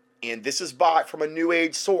ago, and this is bought from a New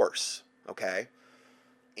Age source. Okay.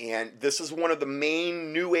 And this is one of the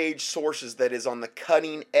main New Age sources that is on the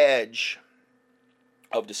cutting edge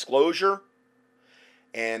of disclosure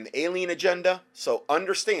and the alien agenda. So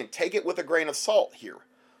understand, take it with a grain of salt here.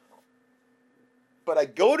 But I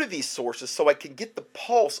go to these sources so I can get the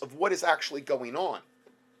pulse of what is actually going on.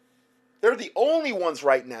 They're the only ones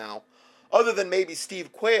right now, other than maybe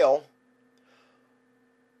Steve Quayle,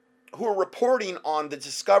 who are reporting on the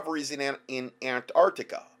discoveries in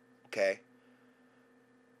Antarctica. Okay?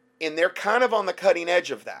 And they're kind of on the cutting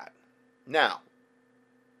edge of that. Now,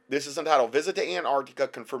 this is entitled, Visit to Antarctica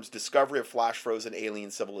Confirms Discovery of Flash Frozen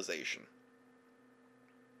Alien Civilization.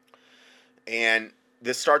 And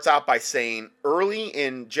this starts out by saying, early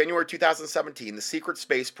in January 2017, the secret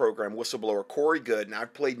space program whistleblower Corey Goode, and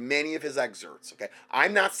I've played many of his excerpts, okay?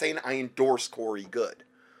 I'm not saying I endorse Corey Goode.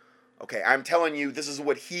 Okay, I'm telling you this is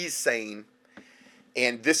what he's saying,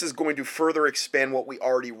 and this is going to further expand what we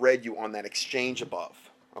already read you on that exchange above.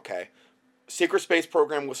 Okay, secret space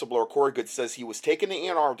program whistleblower Corey Goode says he was taken to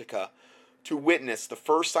Antarctica to witness the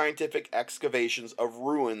first scientific excavations of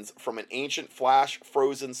ruins from an ancient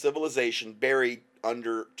flash-frozen civilization buried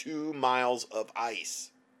under 2 miles of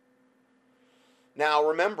ice. Now,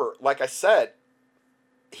 remember, like I said,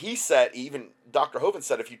 he said, even Dr. Hovind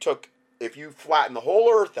said, if you flatten the whole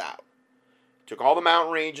Earth out, took all the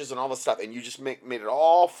mountain ranges and all the stuff, and you just made it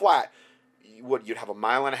all flat, you'd have 1.5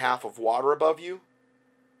 miles of water above you?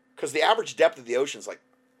 Because the average depth of the ocean is like,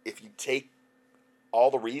 if you take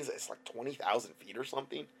all the reeds, it's like 20,000 feet or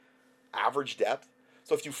something, average depth.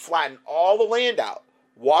 So if you flatten all the land out,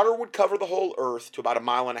 water would cover the whole Earth to about 1.5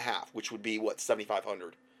 miles, which would be,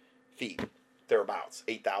 7,500 feet, thereabouts,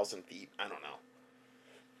 8,000 feet, I don't know.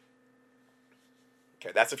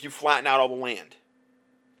 Okay, that's if you flatten out all the land.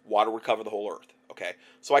 Water would cover the whole Earth, okay?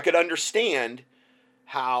 So I could understand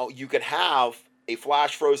how you could have a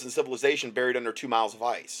flash-frozen civilization buried under 2 miles of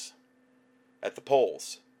ice at the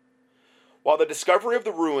poles. While the discovery of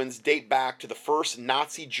the ruins date back to the first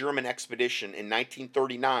Nazi German expedition in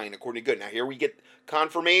 1939, according to Goode. Now here we get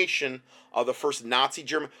confirmation of the first Nazi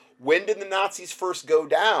German. When did the Nazis first go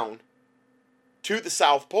down to the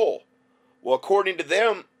South Pole? Well, according to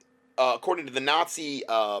them, according to the Nazi,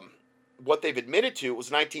 what they've admitted to, it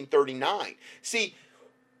was 1939. See,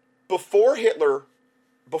 before Hitler,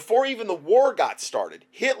 before even the war got started,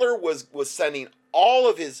 Hitler was sending all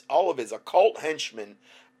of his occult henchmen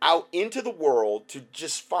out into the world to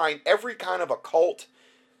just find every kind of occult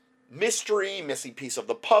mystery, missing piece of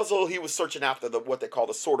the puzzle. He was searching after what they call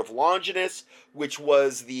the sword of Longinus, which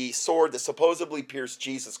was the sword that supposedly pierced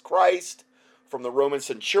Jesus Christ from the Roman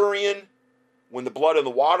centurion when the blood and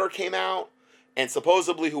the water came out. And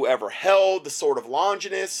supposedly whoever held the sword of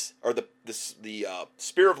Longinus, or the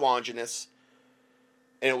spear of Longinus,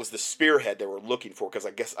 and it was the spearhead they were looking for, because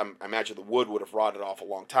I imagine the wood would have rotted off a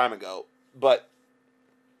long time ago. But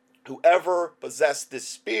whoever possessed this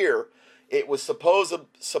spear, it was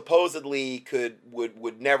supposedly couldn't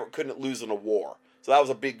lose in a war. So that was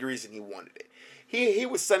a big reason he wanted it. He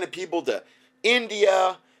was sending people to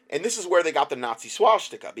India, and this is where they got the Nazi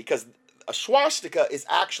swastika, because a swastika is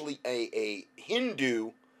actually a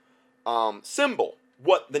Hindu symbol.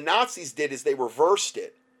 What the Nazis did is they reversed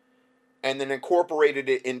it and then incorporated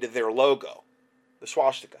it into their logo, the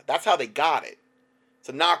swastika. That's how they got it. It's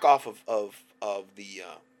a knockoff of the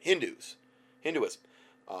Hinduism,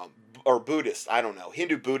 or Buddhist. I don't know.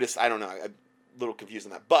 Hindu Buddhist. I don't know. I'm a little confused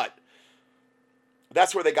on that, but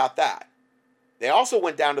that's where they got that. They also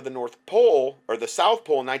went down to the North Pole or the South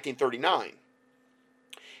Pole in 1939.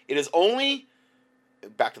 It is only,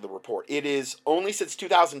 back to the report, it is only since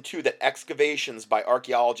 2002 that excavations by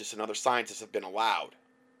archaeologists and other scientists have been allowed.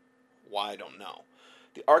 Why, I don't know.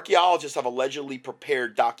 The archaeologists have allegedly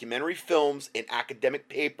prepared documentary films and academic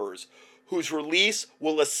papers whose release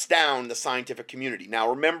will astound the scientific community. Now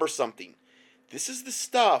remember something. This is the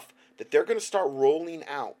stuff that they're going to start rolling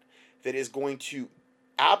out that is going to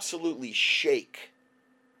absolutely shake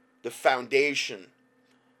the foundation.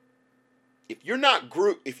 If you're not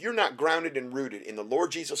grounded and rooted in the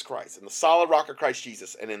Lord Jesus Christ, in the solid rock of Christ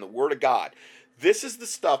Jesus, and in the Word of God, this is the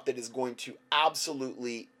stuff that is going to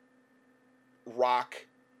absolutely rock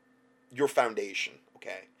your foundation,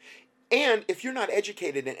 okay? And if you're not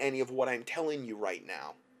educated in any of what I'm telling you right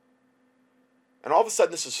now, and all of a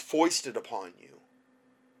sudden this is foisted upon you,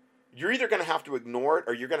 you're either going to have to ignore it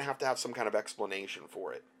or you're going to have some kind of explanation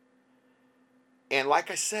for it. And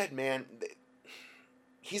like I said, man,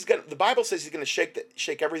 the Bible says he's going to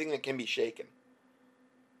shake everything that can be shaken,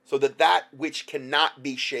 so that which cannot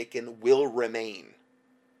be shaken will remain.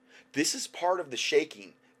 This is part of the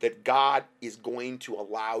shaking that God is going to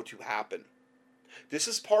allow to happen. This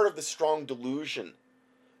is part of the strong delusion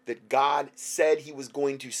that God said he was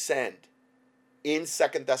going to send in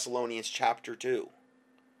 2 Thessalonians chapter 2.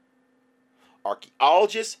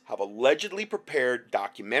 Archaeologists have allegedly prepared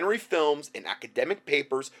documentary films and academic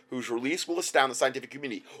papers whose release will astound the scientific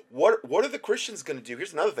community. What are the Christians going to do?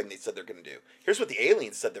 Here's another thing they said they're going to do. Here's what the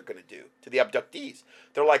aliens said they're going to do to the abductees.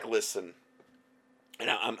 They're like, listen, and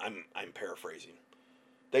I'm paraphrasing.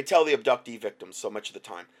 They tell the abductee victims so much of the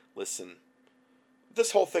time, listen,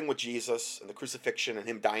 this whole thing with Jesus and the crucifixion and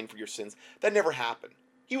him dying for your sins, that never happened.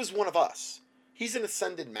 He was one of us. He's an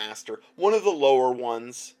ascended master, one of the lower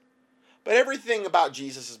ones. But everything about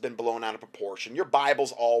Jesus has been blown out of proportion. Your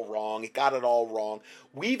Bible's all wrong. It got it all wrong.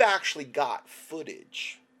 We've actually got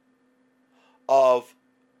footage of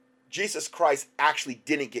Jesus Christ actually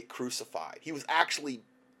didn't get crucified. He was actually,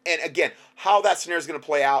 and again, how that scenario is going to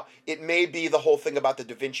play out, it may be the whole thing about the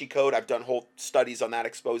Da Vinci Code. I've done whole studies on that,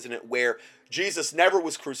 exposing it, where Jesus never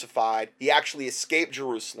was crucified. He actually escaped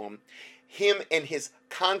Jerusalem. Him and his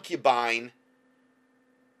concubine,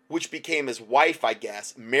 which became his wife, I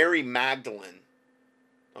guess, Mary Magdalene,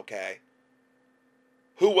 okay,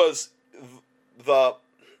 who was the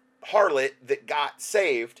harlot that got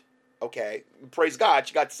saved, okay, praise God,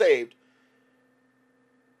 she got saved.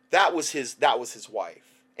 That was his wife.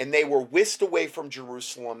 And they were whisked away from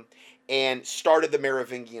Jerusalem and started the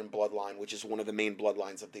Merovingian bloodline, which is one of the main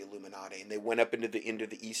bloodlines of the Illuminati. And they went up into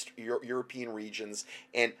the East European regions,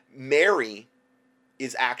 and Mary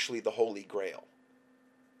is actually the Holy Grail.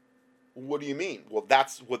 What do you mean? Well,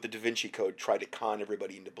 that's what the Da Vinci Code tried to con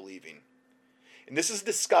everybody into believing. And this is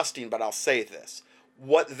disgusting, but I'll say this.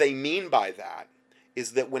 What they mean by that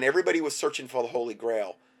is that when everybody was searching for the Holy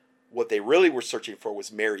Grail, what they really were searching for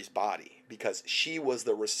was Mary's body, because she was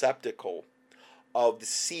the receptacle of the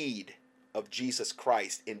seed of Jesus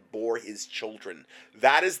Christ and bore his children.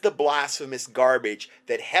 That is the blasphemous garbage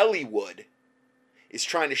that Hollywood is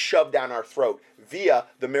trying to shove down our throat via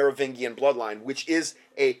the Merovingian bloodline, which is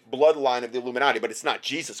a bloodline of the Illuminati, but it's not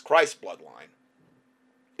Jesus Christ's bloodline.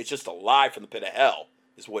 It's just a lie from the pit of hell,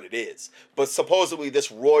 is what it is. But supposedly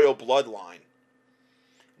this royal bloodline,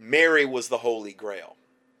 Mary was the Holy Grail.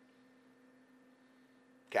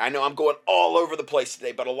 Okay, I know I'm going all over the place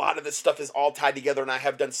today, but a lot of this stuff is all tied together, and I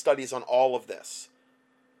have done studies on all of this.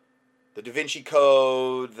 The Da Vinci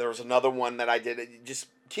Code, there was another one that I did. Just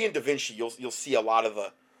Key and Da Vinci, you'll see a lot of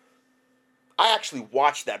the. I actually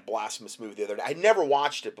watched that blasphemous movie the other day. I never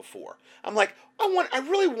watched it before. I'm like, I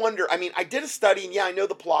really wonder. I mean, I did a study, and yeah, I know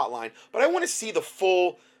the plot line, but I want to see the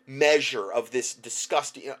full measure of this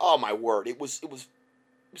disgusting. Oh my word! It was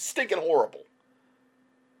stinking horrible.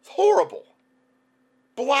 It's horrible,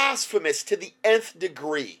 blasphemous to the nth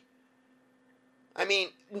degree. I mean,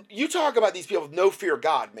 you talk about these people with no fear of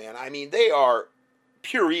God, man. I mean, they are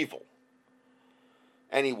pure evil.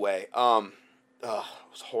 Anyway, it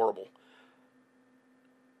was horrible.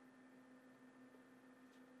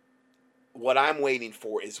 What I'm waiting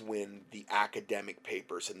for is when the academic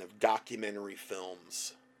papers and the documentary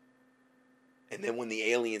films, and then when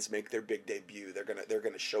the aliens make their big debut, they're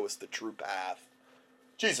gonna show us the true path.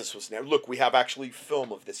 Jesus was never. Look, we have actually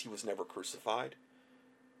film of this. He was never crucified.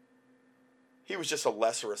 He was just a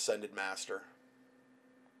lesser ascended master.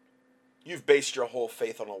 You've based your whole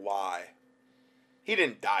faith on a lie. He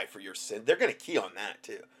didn't die for your sin. They're going to key on that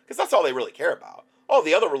too, because that's all they really care about. All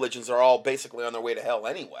the other religions are all basically on their way to hell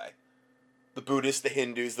anyway. The Buddhists, the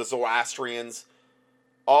Hindus, the Zoroastrians,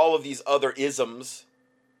 all of these other isms,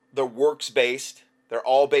 they're works-based. They're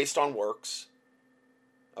all based on works.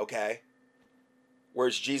 Okay?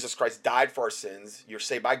 Whereas Jesus Christ died for our sins. You're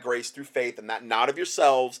saved by grace through faith, and that not of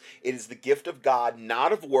yourselves. It is the gift of God,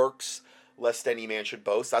 not of works, lest any man should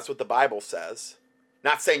boast. That's what the Bible says.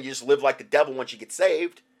 Not saying you just live like the devil once you get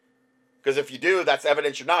saved. Because if you do, that's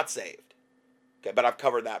evidence you're not saved. Okay, but I've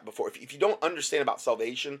covered that before. If you don't understand about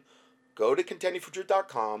salvation, go to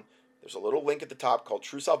contendingfortruth.com. There's a little link at the top called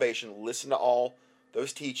True Salvation. Listen to all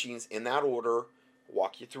those teachings in that order.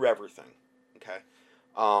 Walk you through everything. Okay?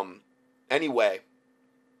 Anyway,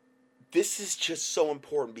 this is just so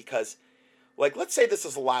important because, like, let's say this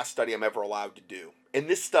is the last study I'm ever allowed to do, and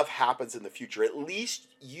this stuff happens in the future. At least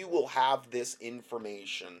you will have this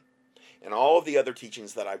information and all of the other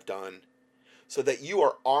teachings that I've done so that you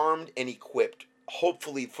are armed and equipped,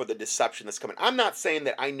 hopefully, for the deception that's coming. I'm not saying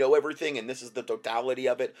that I know everything and this is the totality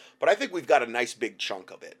of it, but I think we've got a nice big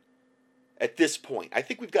chunk of it at this point. I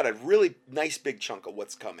think we've got a really nice big chunk of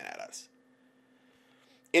what's coming at us.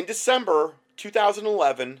 In December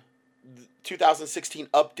 2011, 2016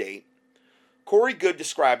 update, Corey Goode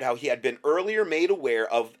described how he had been earlier made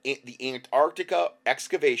aware of the Antarctica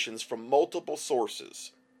excavations from multiple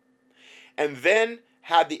sources. And then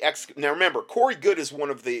had the now remember, Corey Goode is one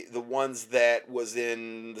of the ones that was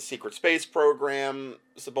in the secret space program,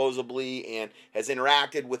 supposedly, and has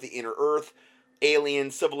interacted with the inner Earth alien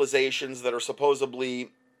civilizations that are supposedly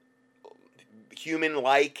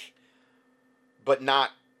human-like, but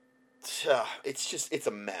not. It's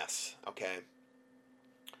a mess, okay?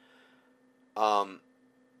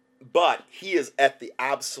 But he is at the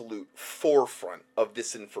absolute forefront of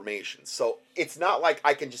this information. So it's not like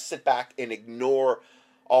I can just sit back and ignore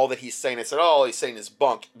all that he's saying. I said, all he's saying is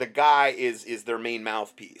bunk. The guy is their main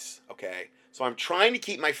mouthpiece, okay? So I'm trying to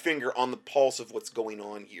keep my finger on the pulse of what's going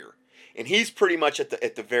on here. And he's pretty much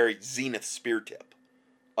at the very zenith spear tip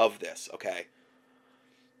of this, okay?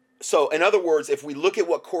 So, in other words, if we look at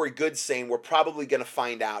what Corey Goode's saying, we're probably going to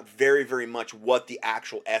find out very, very much what the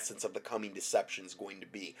actual essence of the coming deception is going to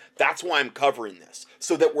be. That's why I'm covering this,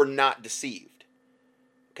 so that we're not deceived.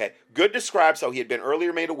 Okay, Goode describes how he had been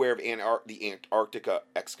earlier made aware of the Antarctica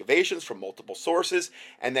excavations from multiple sources,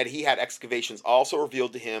 and that he had excavations also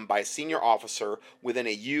revealed to him by a senior officer within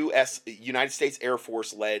a United States Air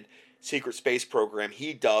Force-led secret space program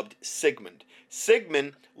he dubbed Sigmund.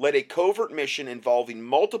 Sigmund led a covert mission involving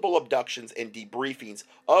multiple abductions and debriefings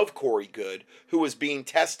of Corey Goode, who was being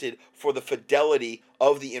tested for the fidelity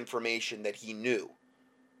of the information that he knew.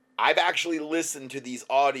 I've actually listened to these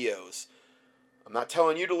audios. I'm not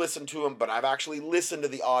telling you to listen to them, but I've actually listened to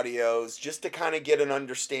the audios just to kind of get an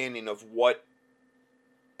understanding of what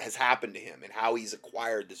has happened to him and how he's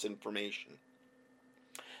acquired this information.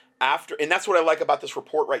 And that's what I like about this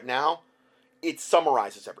report right now. It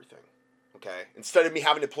summarizes everything. Okay? Instead of me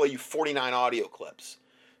having to play you 49 audio clips,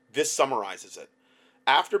 this summarizes it.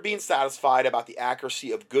 After being satisfied about the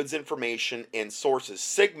accuracy of Goode's information and sources,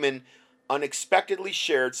 Sigmund unexpectedly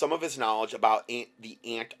shared some of his knowledge about the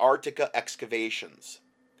Antarctica excavations.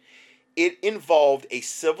 It involved a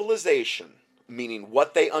civilization, meaning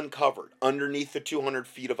what they uncovered underneath the 200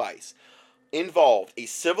 feet of ice, involved a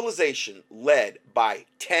civilization led by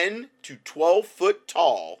 10 to 12 foot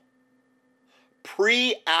tall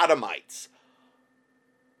pre-Adamites.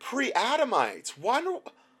 Pre-Adamites.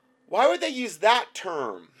 Why would they use that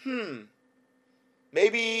term?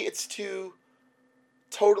 Maybe it's to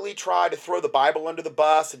totally try to throw the Bible under the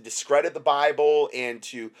bus and discredit the Bible and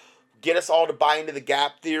to get us all to buy into the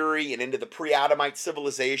gap theory and into the pre-Adamite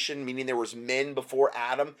civilization, meaning there was men before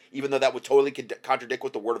Adam, even though that would totally contradict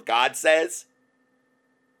what the Word of God says?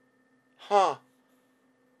 Huh.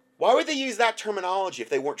 Why would they use that terminology if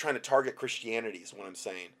they weren't trying to target Christianity, is what I'm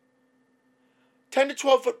saying. 10 to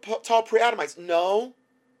 12 foot tall pre-Adamites. No,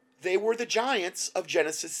 they were the giants of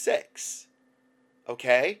Genesis 6.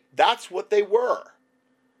 Okay? That's what they were.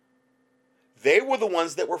 They were the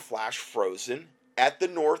ones that were flash frozen at the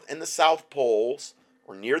North and the South Poles,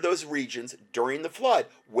 or near those regions during the flood,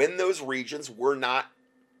 when those regions were not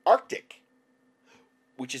Arctic,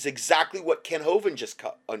 which is exactly what Ken Hovind just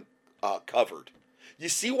covered. You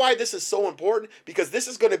see why this is so important? Because this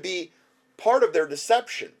is going to be part of their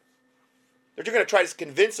deception. They're going to try to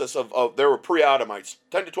convince us of there were pre-Adamites,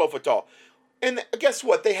 10 to 12 foot tall. And guess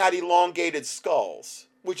what? They had elongated skulls,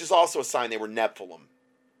 which is also a sign they were Nephilim.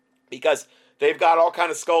 Because they've got all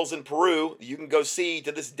kind of skulls in Peru. You can go see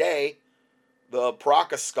to this day the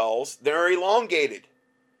Paracas skulls. They're elongated.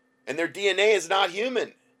 And their DNA is not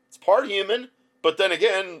human. It's part human. But then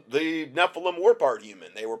again, the Nephilim were part human.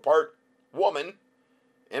 They were part woman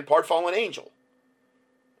and part fallen angel.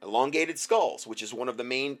 Elongated skulls, which is one of the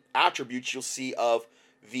main attributes you'll see of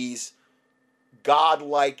these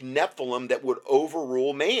godlike Nephilim that would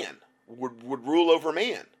overrule man, would rule over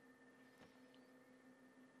man.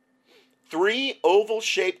 3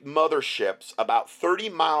 oval-shaped motherships about 30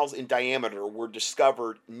 miles in diameter were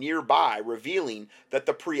discovered nearby, revealing that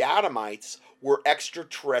the pre-Adamites were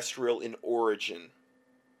extraterrestrial in origin.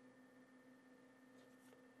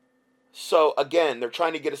 So again, they're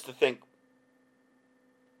trying to get us to think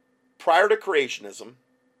prior to creationism,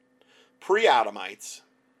 pre-Adamites,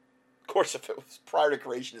 of course if it was prior to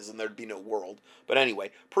creationism there'd be no world, but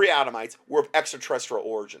anyway, pre-Adamites were of extraterrestrial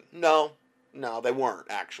origin. No, they weren't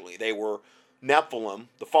actually. They were Nephilim.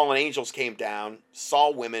 The fallen angels came down,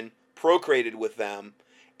 saw women, procreated with them,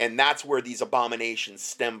 and that's where these abominations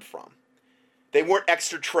stem from. They weren't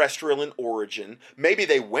extraterrestrial in origin. Maybe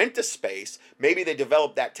they went to space. Maybe they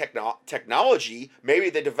developed that technology. Maybe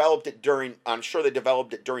they developed it I'm sure they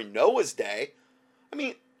developed it during Noah's day. I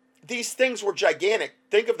mean, these things were gigantic.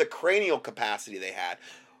 Think of the cranial capacity they had.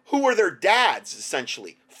 Who were their dads,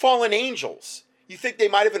 essentially? Fallen angels. You think they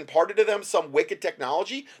might have imparted to them some wicked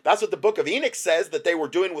technology? That's what the book of Enoch says that they were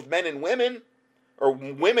doing with men and women, or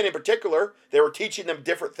women in particular. They were teaching them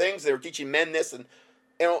different things. They were teaching men this, and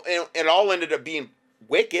it all ended up being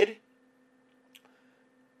wicked.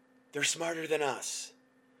 They're smarter than us.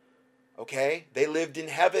 Okay? They lived in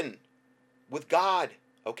heaven with God.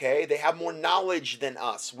 Okay? They have more knowledge than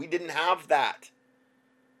us. We didn't have that.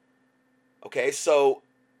 Okay? So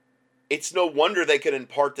it's no wonder they could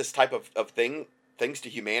impart this type of things to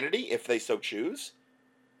humanity if they so choose.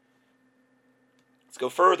 Let's go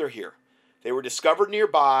further here. They were discovered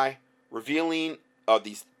nearby, revealing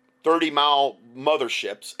these 30-mile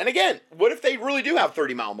motherships. And again, what if they really do have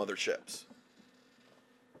 30-mile motherships?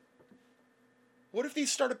 What if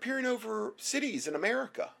these start appearing over cities in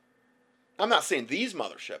America? I'm not saying these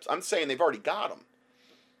motherships. I'm saying they've already got them.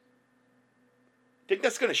 Think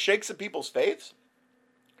that's going to shake some people's faiths?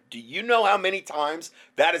 Do you know how many times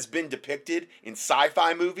that has been depicted in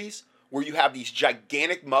sci-fi movies where you have these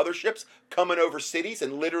gigantic motherships coming over cities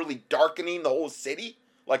and literally darkening the whole city,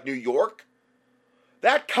 like New York?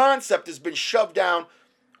 That concept has been shoved down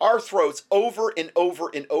our throats over and over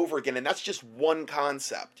and over again, and that's just one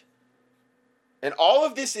concept. And all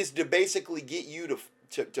of this is to basically get you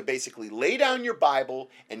to basically lay down your Bible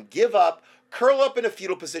and give up, curl up in a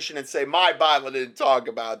fetal position and say, my Bible didn't talk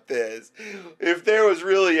about this. If there was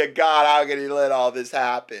really a God, how could he let all this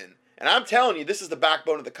happen? And I'm telling you, this is the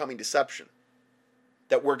backbone of the coming deception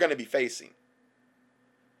that we're going to be facing.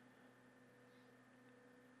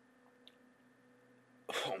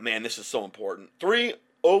 Oh man, this is so important. 3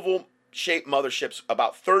 oval-shaped motherships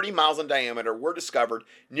about 30 miles in diameter were discovered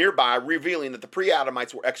nearby, revealing that the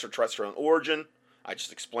pre-Adamites were extraterrestrial in origin. I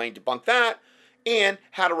just explained, debunked that, and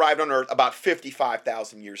had arrived on Earth about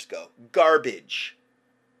 55,000 years ago. Garbage.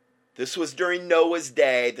 This was during Noah's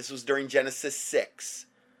day. This was during Genesis 6.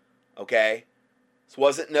 Okay? This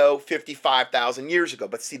wasn't 55,000 years ago.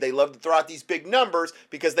 But see, they love to throw out these big numbers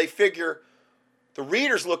because they figure the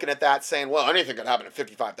reader's looking at that saying, well, anything could happen in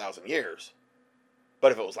 55,000 years.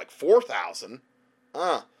 But if it was like 4,000,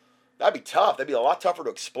 that'd be tough. That'd be a lot tougher to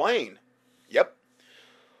explain. Yep.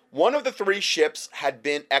 One of the 3 ships had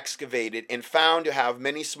been excavated and found to have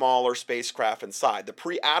many smaller spacecraft inside. The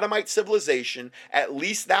pre-Adamite civilization, at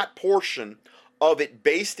least that portion of it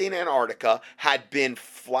based in Antarctica, had been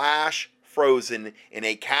flash frozen in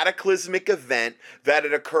a cataclysmic event that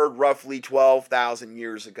had occurred roughly 12,000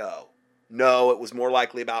 years ago. No, it was more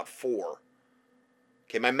likely about 4.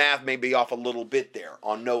 Okay, my math may be off a little bit there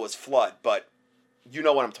on Noah's flood, but you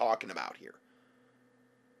know what I'm talking about here.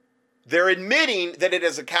 They're admitting that it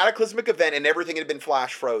is a cataclysmic event and everything had been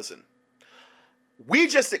flash frozen.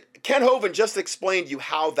 Ken Hovind just explained to you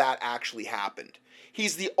how that actually happened.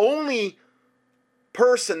 He's the only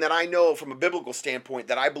person that I know from a biblical standpoint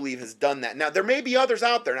that I believe has done that. Now, there may be others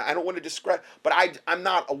out there, and I don't want to discredit, but I'm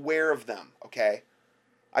not aware of them, okay?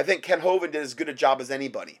 I think Ken Hovind did as good a job as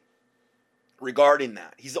anybody regarding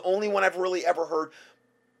that. He's the only one I've really ever heard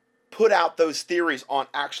put out those theories on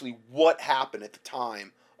actually what happened at the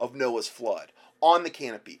time of Noah's flood, on the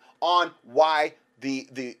canopy, on why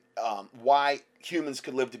why humans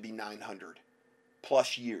could live to be 900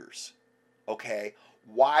 plus years, okay?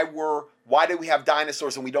 Why do we have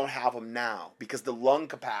dinosaurs and we don't have them now? Because the lung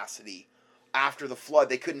capacity after the flood,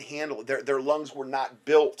 they couldn't handle it. Their lungs were not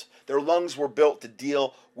built. Their lungs were built to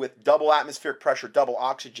deal with double atmospheric pressure, double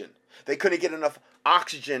oxygen. They couldn't get enough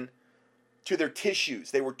oxygen to their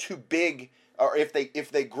tissues. They were too big, or if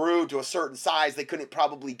they grew to a certain size, they couldn't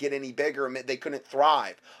probably get any bigger and they couldn't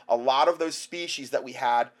thrive. A lot of those species that we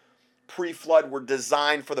had pre-flood were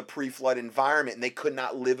designed for the pre-flood environment, and they could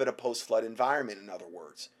not live in a post-flood environment, in other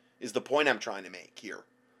words, is the point I'm trying to make here.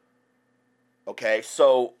 Okay,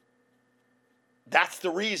 so that's the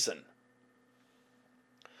reason.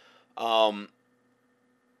 Okay,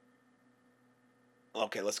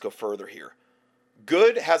 let's go further here.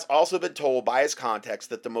 Good has also been told by his contacts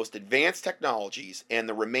that the most advanced technologies and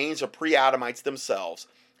the remains of pre-Adamites themselves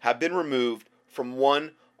have been removed from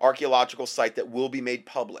one archaeological site that will be made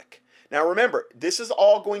public. Now remember, this is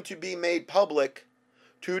all going to be made public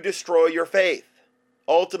to destroy your faith,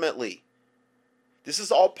 ultimately. This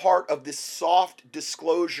is all part of this soft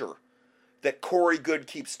disclosure that Corey Good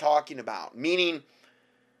keeps talking about, meaning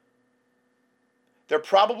they're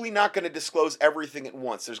probably not going to disclose everything at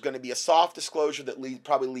once. There's going to be a soft disclosure that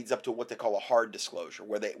probably leads up to what they call a hard disclosure,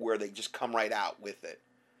 where they just come right out with it.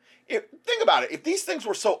 Think about it. If these things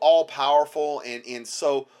were so all-powerful and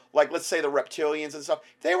so, like, let's say the reptilians and stuff,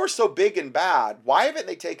 if they were so big and bad, why haven't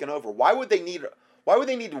they taken over? Why would they need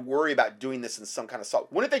to worry about doing this in some kind of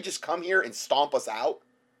soft? Wouldn't they just come here and stomp us out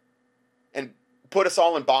and put us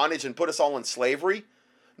all in bondage and put us all in slavery?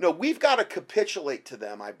 No, we've got to capitulate to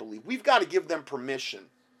them, I believe. We've got to give them permission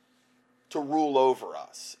to rule over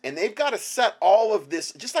us. And they've got to set all of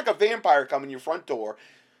this, just like a vampire coming to your front door,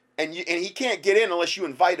 and he can't get in unless you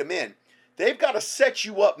invite him in. They've got to set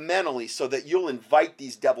you up mentally so that you'll invite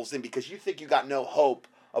these devils in because you think you got no hope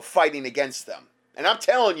of fighting against them. And I'm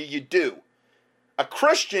telling you, you do. A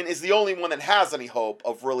Christian is the only one that has any hope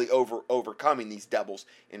of really overcoming these devils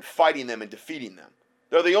and fighting them and defeating them.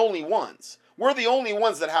 They're the only ones. We're the only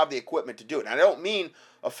ones that have the equipment to do it. And I don't mean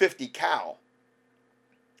a 50 cal.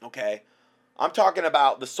 Okay? I'm talking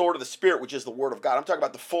about the sword of the Spirit, which is the Word of God. I'm talking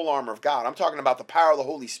about the full armor of God. I'm talking about the power of the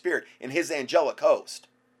Holy Spirit and His angelic host.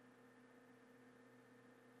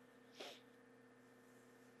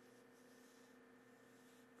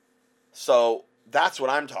 So that's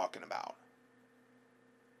what I'm talking about.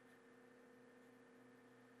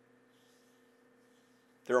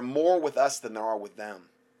 There are more with us than there are with them.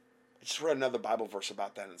 I just read another Bible verse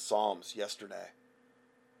about that in Psalms yesterday.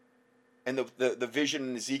 And the vision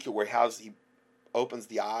in Ezekiel where he opens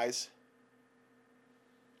the eyes.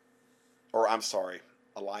 Or I'm sorry,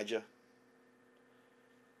 Elijah.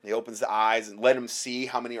 He opens the eyes and let him see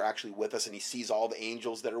how many are actually with us, and he sees all the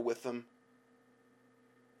angels that are with them.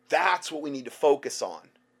 That's what we need to focus on.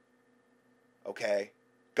 Okay?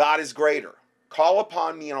 God is greater. Call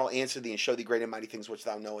upon me and I'll answer thee and show thee great and mighty things which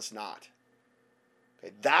thou knowest not.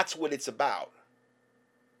 Okay? That's what it's about.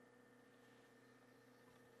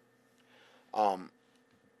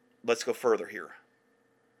 Let's go further here.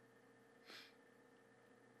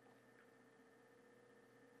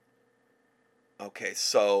 Okay,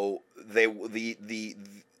 so they're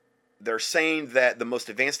saying that the most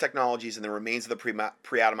advanced technologies and the remains of the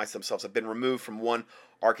pre-Adamites themselves have been removed from one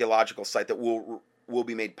archaeological site that will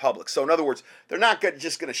be made public. So in other words, they're not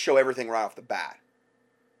just going to show everything right off the bat.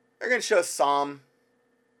 They're going to show some,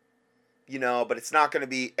 but it's not going to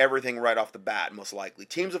be everything right off the bat, most likely.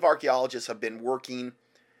 Teams of archaeologists have been working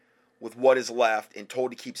with what is left and told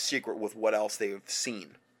to keep secret with what else they've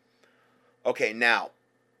seen. Okay, now,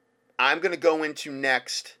 I'm going to go into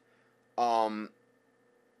next. Remember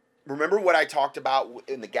what I talked about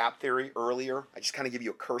in the gap theory earlier? I just kind of give you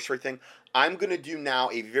a cursory thing. I'm going to do now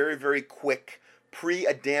a very, very quick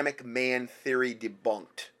pre-Adamic man theory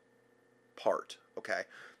debunked part. Okay,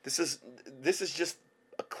 this is just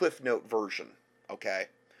a Cliff Note version. Okay,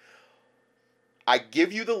 I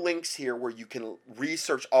give you the links here where you can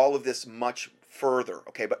research all of this much further,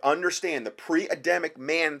 okay? But understand the pre-Adamic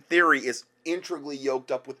man theory is integrally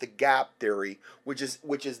yoked up with the gap theory, which is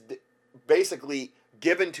basically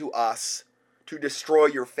given to us to destroy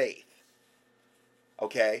your faith.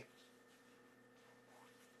 Okay?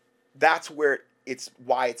 That's where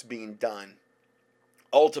why it's being done.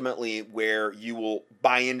 Ultimately, where you will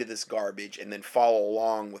buy into this garbage and then follow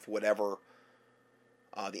along with whatever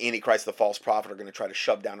the Antichrist, the false prophet, are going to try to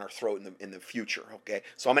shove down our throat in the future. Okay,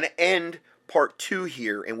 so I'm going to end part 2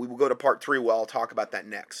 here, and we will go to part 3 where I'll talk about that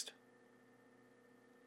next.